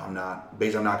says, "No, I'm not.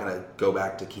 Basically, I'm not going to go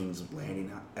back to King's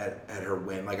Landing at her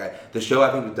whim." The show,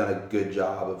 I think, has done a good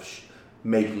job of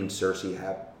making Cersei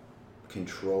have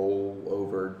control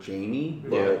over Jamie,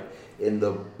 but in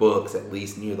the books, at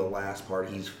least near the last part,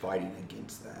 he's fighting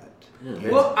against that.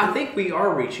 Yeah. Well, I think we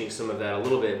are reaching some of that a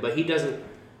little bit, but he doesn't.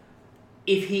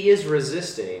 If he is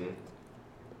resisting,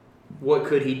 what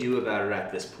could he do about it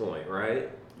at this point, right?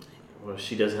 Well,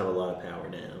 she does have a lot of power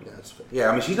now. Yeah,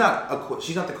 I mean, she's not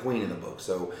the queen in the book,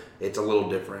 so it's a little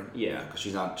different. Yeah. because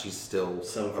she's still.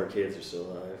 Some of her kids are still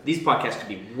alive. These podcasts could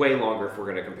be way longer if we're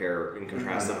going to compare and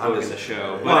contrast the I'm book just- and the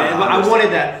show. But, Well, but I'm I just-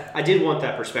 wanted that. I did want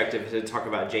that perspective to talk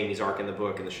about Jamie's arc in the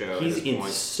book and the show. He's at this point.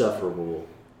 insufferable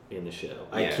in the show.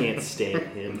 I Yeah. can't stand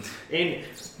him. And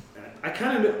I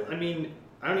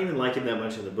don't even like him that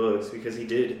much in the books because he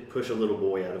did push a little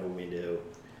boy out of a window.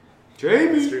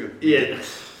 Jamie. That's true. Yeah.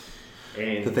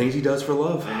 And The things he does for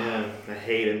love. I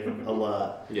hate him a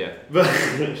lot. Yeah. But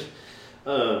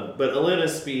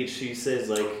Olenna's speech, she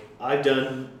says I've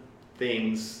done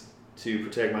things to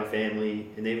protect my family,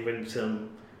 and they've been some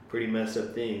pretty messed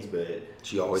up things. But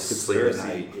She always could sleep at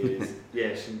night.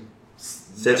 She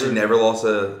Said she never lost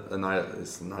a night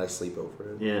of sleep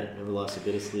over it. Yeah, never lost a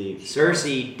bit of sleep.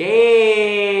 Cersei,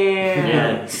 damn.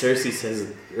 Yeah, Cersei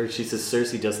says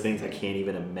Cersei does things I can't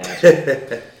even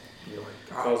imagine.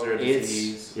 Calls her a It's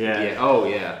disease. yeah. Oh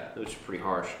yeah, it was pretty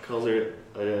harsh. calls her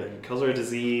a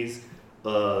disease.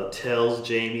 Tells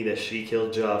Jamie that she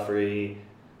killed Joffrey.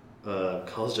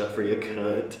 Calls Joffrey a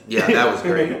cunt. Yeah, that was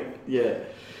great. Yeah.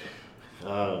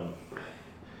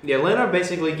 Yeah, Lana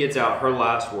basically gets out her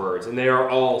last words, and they are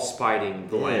all spiting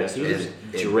the Lannisters.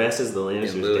 He dresses the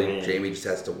Lannisters And literally, down. Jamie just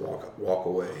has to walk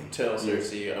away. Tell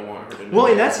Cersei I want her to know. Well,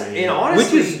 and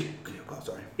honestly, Which is... Oh,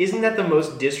 sorry. isn't that the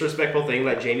most disrespectful thing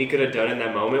that Jamie could have done in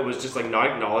that moment? Was just like not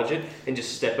acknowledge it and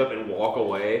just step up and walk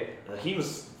away. He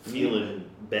was feeling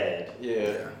bad.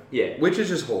 Yeah. Which is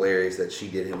just hilarious that she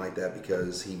did him like that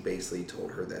because he basically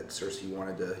told her that Cersei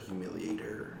wanted to humiliate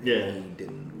her. And Yeah. he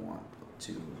didn't want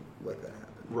to let that happen.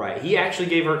 Right. He actually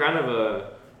gave her kind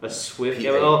of a swift P-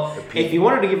 death. Well, a P- if he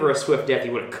wanted to give her a swift death, he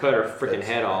would have cut her freaking That's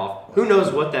head right. off. Who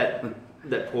knows what that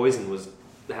poison was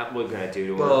gonna do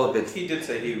to her? Well, if it's... He did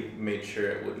say he made sure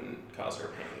it wouldn't cause her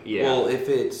pain. Yeah. Well, if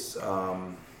it's...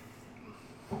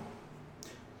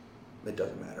 it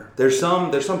doesn't matter. There's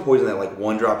some poison that like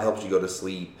 1 drop helps you go to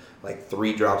sleep, like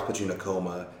 3 drops puts you in a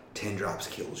coma, 10 drops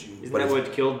kills you. Isn't But that if-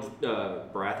 what killed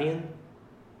Baratheon?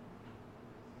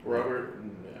 Robert?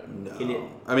 No. Can you-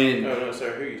 I mean... Oh, no,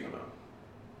 sorry. Who are you talking about?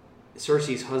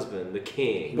 Cersei's husband, the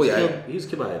king. Well, yeah. He was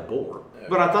killed by a boar.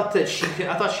 But I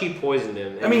thought she poisoned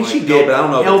him. And I mean, like, she did, but I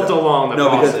don't know. if Helped it's a- along the no,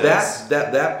 process. because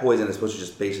that poison is supposed to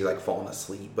just basically like falling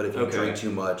asleep. But if you Okay. drink too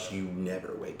much, you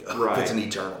never wake up. Right. It's an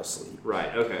eternal sleep.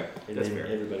 Right. Okay. And That's then fair.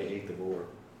 everybody ate the boar.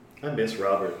 I miss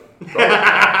Robert.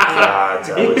 God,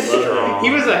 that was strong.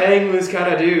 He was a hang loose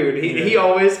kind of dude. He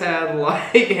always had like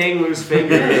hang loose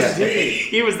fingers. Yeah.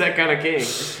 He was that kind of king.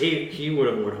 He would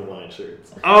have worn Hawaiian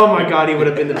shirts. Oh my god, he would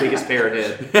have been the biggest parrot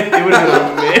head. He would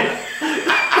have been a man.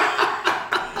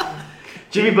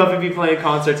 Jimmy Buffett be playing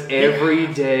concerts every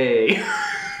day.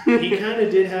 He kind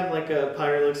of did have like a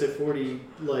Pyro Looks at 40,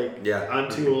 like, Yeah. I'm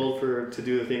too old to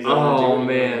do the things I want to do. Oh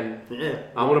man, Yeah.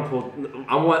 I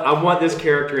want this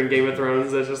character in Game of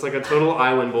Thrones that's just like a total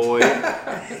island boy.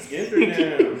 Gendry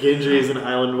is an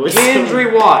island voice.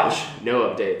 Gendry watch. No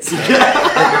updates.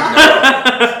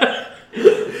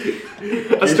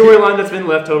 A storyline that's been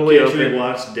left totally Gendry open.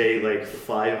 watched day like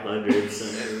 500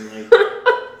 something like.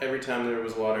 Every time there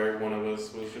was water, one of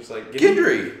us was just like,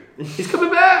 Gendry. He's coming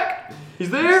back.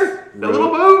 He's there. That little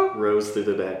boat. Rose through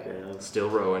the background. Still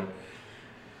rowing.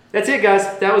 That's it,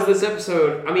 guys. That was this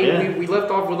episode. I mean, Yeah. we left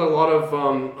off with a lot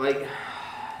of like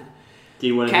Do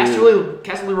you want to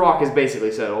Casterly Rock is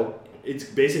basically settled. It's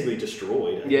basically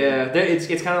destroyed. I Yeah, think.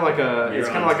 it's kind of like a it's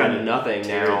kind of like a nothing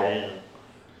Tear it now. down.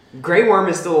 Grey Worm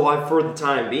is still alive for the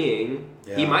time being.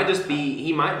 Yeah. He might just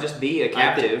be a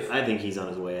captive. I think he's on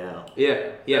his way out.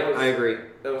 Yeah, That was- I agree.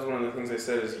 That was one of the things they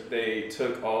said is they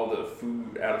took all the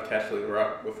food out of Casterly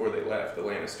Rock before they left, the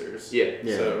Lannisters. Yeah.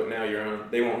 Yeah. So now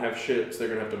they won't have ships, they're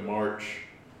going to have to march.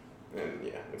 And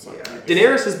yeah, it's not gonna be-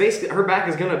 Daenerys is basically her back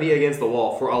is going to be against the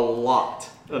wall for a lot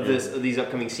of these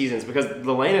upcoming seasons because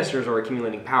the Lannisters are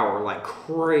accumulating power like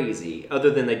crazy. Other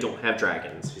than they don't have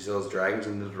dragons. She sells dragons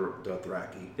in the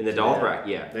Dothraki. In the Dothraki,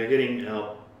 yeah. They're getting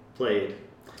outplayed.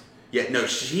 Yeah, no,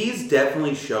 she's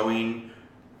definitely showing,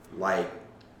 like,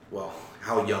 well,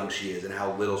 how young she is and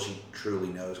how little she truly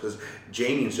knows. Because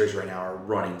Jaime and Cersei right now are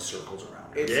running circles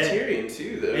around her. It's Yeah. Tyrion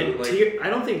too, though. And like, I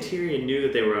don't think Tyrion knew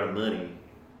that they were out of money.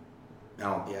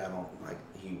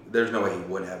 There's no way he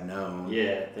would have known.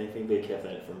 Yeah, I think they kept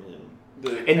that from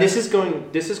him. And this is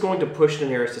going to push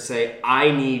Daenerys to say,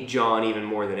 I need Jon even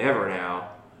more than ever now.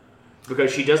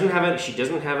 Because she doesn't have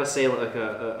a sail like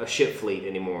a ship fleet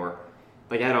anymore.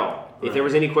 Like at all. If Right. there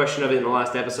was any question of it in the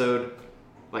last episode,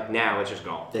 like now it's just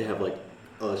gone. They have like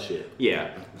a ship.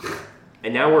 Yeah.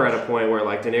 And now we're at a point where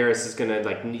like Daenerys is gonna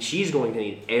she's going to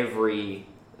need every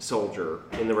soldier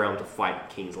in the realm to fight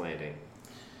King's Landing.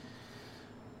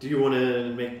 Do you want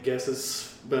to make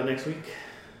guesses about next week?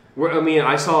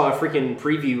 I saw a freaking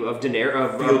preview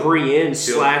of Brienne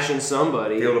slashing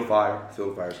somebody. Field of Fire. Field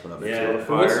of Fire's coming up. Yeah. Field of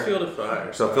What's Fire. Field of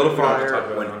Fire? So Field of we don't have to talk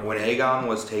Fire, about when it. Aegon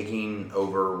was taking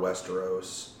over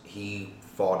Westeros, he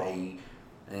fought a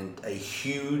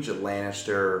huge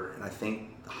Lannister, and I think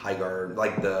Highgarden,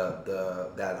 like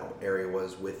that area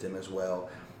was with him as well.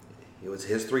 It was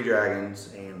his 3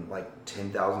 dragons and like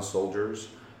 10,000 soldiers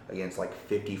against like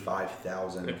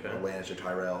 55,000 Okay. Lannister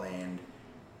Tyrell, and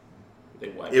They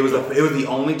wiped it was the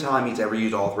only time he's ever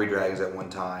used all 3 dragons at one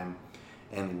time,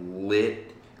 and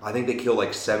lit. I think they killed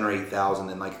like 7,000 or 8,000,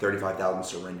 and like 35,000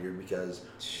 surrendered because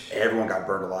everyone got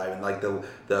burned alive, and like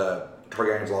the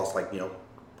Targaryens lost like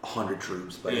 100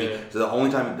 troops. But Yeah. so the only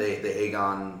time the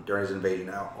Aegon during his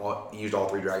invasion used all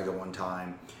 3 dragons at one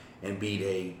time and beat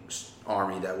a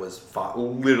army that was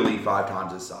literally 5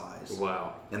 times his size.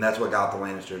 Wow. And that's what got the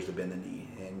Lannisters to bend the knee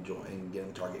and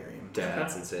getting Targaryen.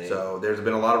 That's insane. So there's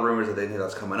been a lot of rumors that they think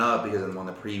that's coming up because on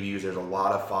the previews there's a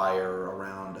lot of fire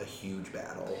around a huge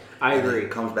battle. I And agree.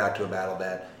 it comes back to a battle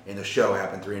that in the show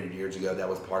happened 300 years ago. That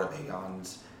was part of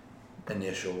Aegon's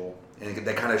initial, and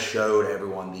they kind of showed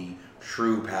everyone the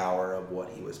true power of what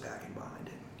he was packing behind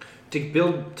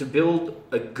him. To build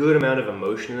a good amount of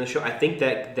emotion in the show, I think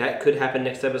that could happen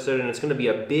next episode, and it's going to be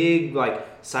a big like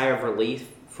sigh of relief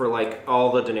for like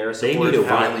all the Daenerys They supporters. need to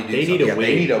Finally do They something. need a Yeah, win.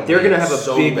 they need a They're win going to have a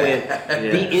so big bad. win.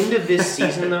 Yeah. The end of this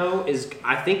season, though, is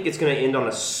I think it's going to end on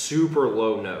a super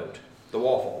low note. The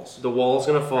wall falls. The wall's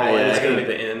going to fall, Yeah, and That's it's gonna going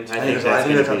be to the end. I think that's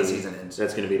gonna how the be- season ends.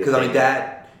 That's going to be the Because I mean thing.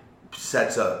 that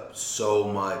sets up so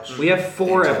much. We have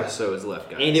 4 into- episodes left,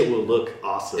 guys. And it will look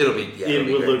awesome. It'll be It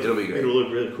will great. look. It'll be great. It'll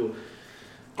look really cool.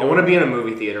 I want to be in a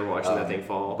movie theater watching that thing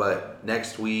fall. But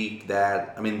next week,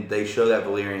 they show that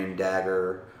Valyrian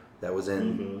dagger that was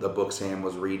in the book Sam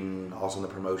was reading, also in the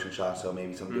promotion shot. So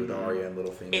maybe something to do with Arya and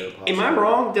Littlefinger. Am I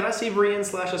wrong? Did I see Brienne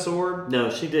slash a sword? No,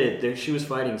 she did. She was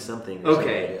fighting something. or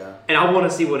Okay. something. Yeah. And I want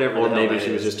to see whatever. Or the hell maybe that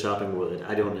she was is. just chopping wood.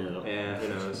 I don't know. Yeah, who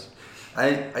knows?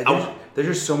 There's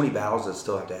just so many battles that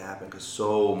still have to happen because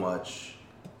so much.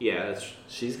 Yeah, that's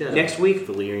She's got Next a week-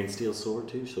 Valyrian steel sword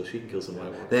too, so she can kill some White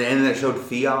Walkers. And then it showed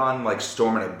Theon like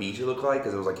storming a beach. It looked like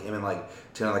because it was like him and like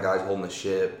 10 other guys holding the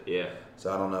ship. yeah.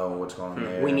 So I don't know what's going on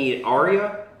there. We need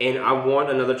Arya, and I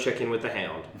want another check-in with the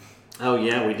Hound. Oh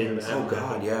yeah, we didn't. Oh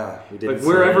God, yeah. We didn't.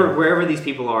 Like wherever these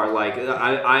people are, like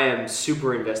I am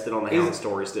super invested on the Hound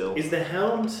story still. Is the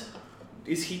Hound?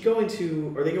 Is he going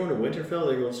to? Are they going to Winterfell? Or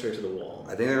are they going straight to the Wall?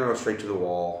 I think they're gonna go straight to the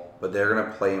wall, but they're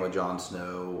gonna play in with Jon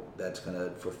Snow. That's gonna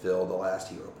fulfill the last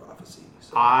hero prophecy.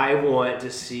 So. I want to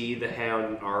see the Hound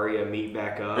and Arya meet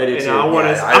back up, I do and too. I want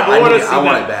to. Yeah, I want to see I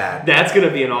want that. it bad. That's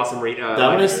gonna be an awesome. I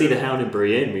want to see the Hound and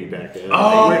Brienne meet back up.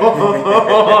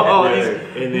 Oh,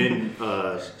 and then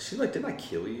She's like, didn't I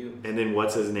kill you? and then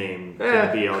what's his name Eh.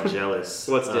 can be all jealous.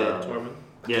 What's dead? Tormund.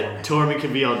 Yeah, Tormund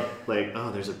can be on like,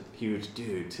 oh, there's a huge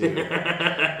dude too.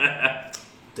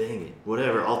 Dang it!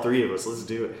 Whatever, all 3 of us, let's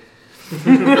do it. Get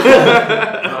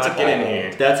in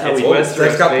here. That's how It's we. Westeros,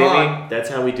 Sex got baby. pond. That's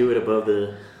how we do it above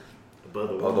the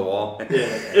Above the wall.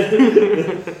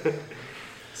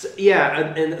 So,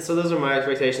 yeah, and so those are my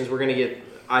expectations. We're gonna get.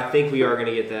 I think we are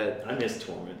gonna get that. I miss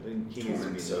Tormund. He needs to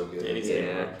be Tormund's so good. Yeah, he's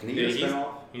Yeah. Can he Yeah, get a spinoff?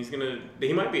 He's gonna.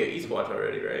 He might be at Eastwatch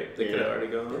already, right? They could have already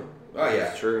gone. Oh yeah.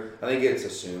 It's true. I think it's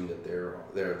assumed that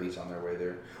they're at least on their way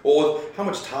there. Well, with how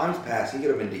much time's passed? He could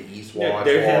have been to Eastwatch, Yeah,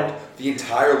 they walked the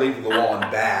entire length of the wall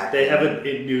and back. They have a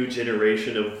new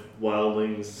generation of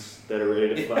wildlings that are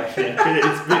ready to fight.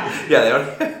 it's Yeah, they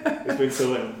are. been so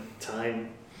much time.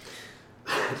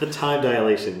 The time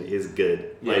dilation is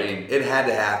good. I mean, it had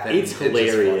to happen. It's just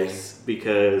hilarious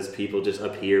because people just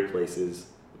appear places,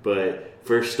 but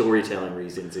for storytelling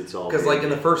reasons, it's all Because very like in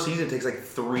the good. first season, it takes like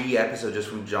 3 episodes just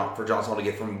for Jon Snow to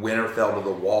get from Winterfell to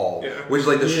the Wall, Yeah. which is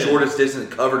like the Yeah. shortest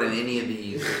distance covered in any of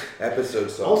these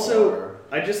episodes. So Also, far.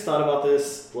 I just thought about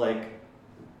this like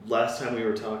last time we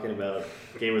were talking about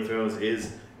Game of Thrones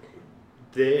is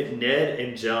Ned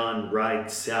and Jon ride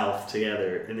south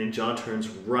together, and then Jon turns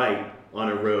right on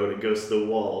a road and goes to the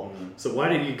Wall. So why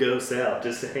did you go south?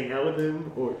 Just to hang out with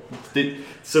him, or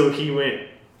so he went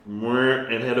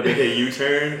and had to make a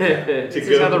U-turn This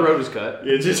is how the road was cut.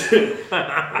 Yeah, just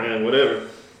man, whatever.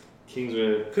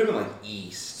 Kingsman. could have been like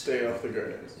east. Stay off the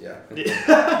grass.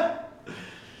 Yeah.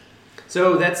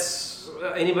 So that's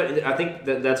anybody. I think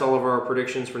that's all of our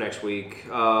predictions for next week. It's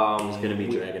gonna be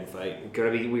dragon fight.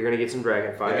 We're gonna get some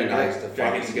dragon fight. It'd be nice to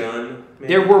Dragon's find gun.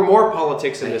 There were more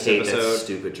politics in I this hate that episode.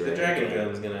 stupid The dragon. dragon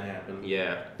gun's gonna happen.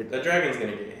 Yeah. That dragon's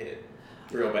gonna get hit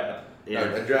real bad. Yeah.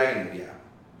 A dragon. Yeah.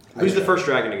 Who's the first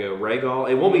dragon to go? Rhaegal?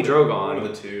 It won't be One Drogon. of the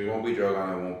It two. won't be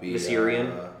Drogon. It won't be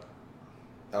Viserion?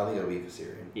 I don't think it'll be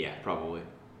Viserion. Yeah, probably.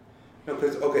 No,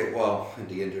 because okay, well,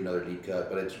 to get into another deep cut,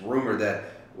 but it's rumored that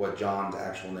what John's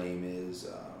actual name is,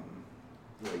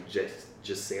 Like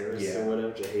Jacaerys Yeah. or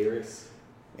whatever, Jaehaerys.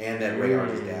 and that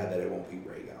Rhaegar's his dad, that it won't be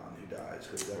Rhaegon who dies,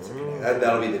 because that's the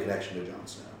that'll be the connection to Jon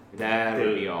Snow. That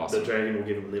would be The awesome. dragon will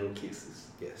give him little kisses.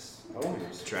 Yes, I won't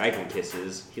use Dragon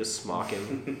kisses. He'll smock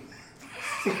him.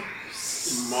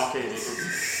 Mocking.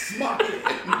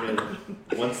 And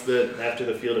once after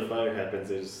the Field of Fire happens,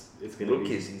 it's gonna Little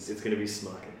be kissies. It's gonna be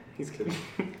smocking. He's gonna.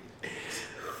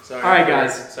 Sorry. All right,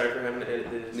 guys. Sorry for having to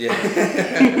edit this.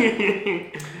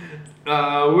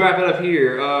 Yeah. We'll wrap it up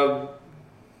here.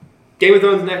 Game of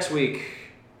Thrones next week.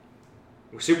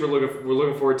 We're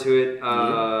looking forward to it.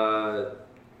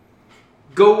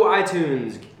 Go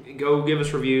iTunes. Go give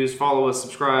us reviews. Follow us.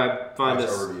 Subscribe. Find us.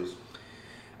 5-star reviews.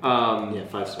 Yeah,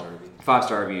 5-star review.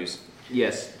 5-star reviews.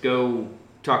 Yes. Go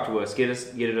talk to us. Get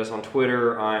at us on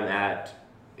Twitter. I'm at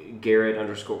Garrett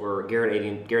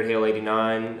Hale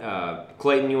 89.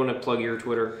 Clayton, you want to plug your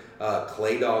Twitter?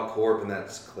 Clay Dog Corp, and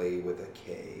that's Clay with a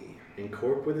K. And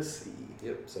Corp with a C.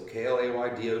 Yep. So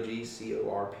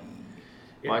KLAYDOGCORP.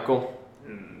 Yeah. Michael?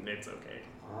 It's okay.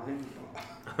 I'm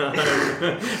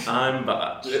I'm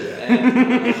botched.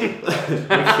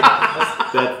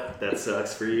 That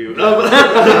sucks for you.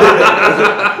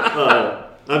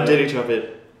 I'm Denny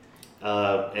Trumpet.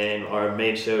 And our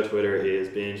main show Twitter is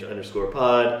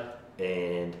binge_pod.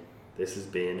 And this has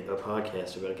been a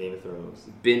podcast about Game of Thrones.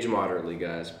 Binge moderately,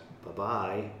 guys.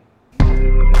 Bye-bye.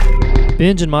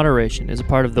 Binge in Moderation is a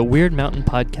part of the Weird Mountain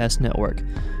Podcast Network.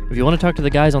 If you want to talk to the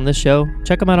guys on this show,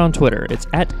 check them out on Twitter. It's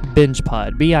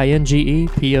 @BingePod,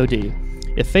 BINGEPOD.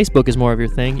 If Facebook is more of your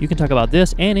thing, you can talk about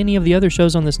this and any of the other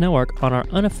shows on this network on our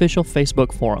unofficial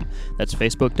Facebook forum. That's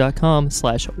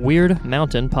facebook.com/Weird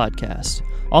Mountain Podcast.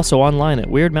 Also online at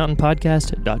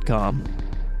weirdmountainpodcast.com.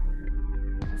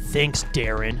 Thanks,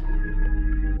 Darren.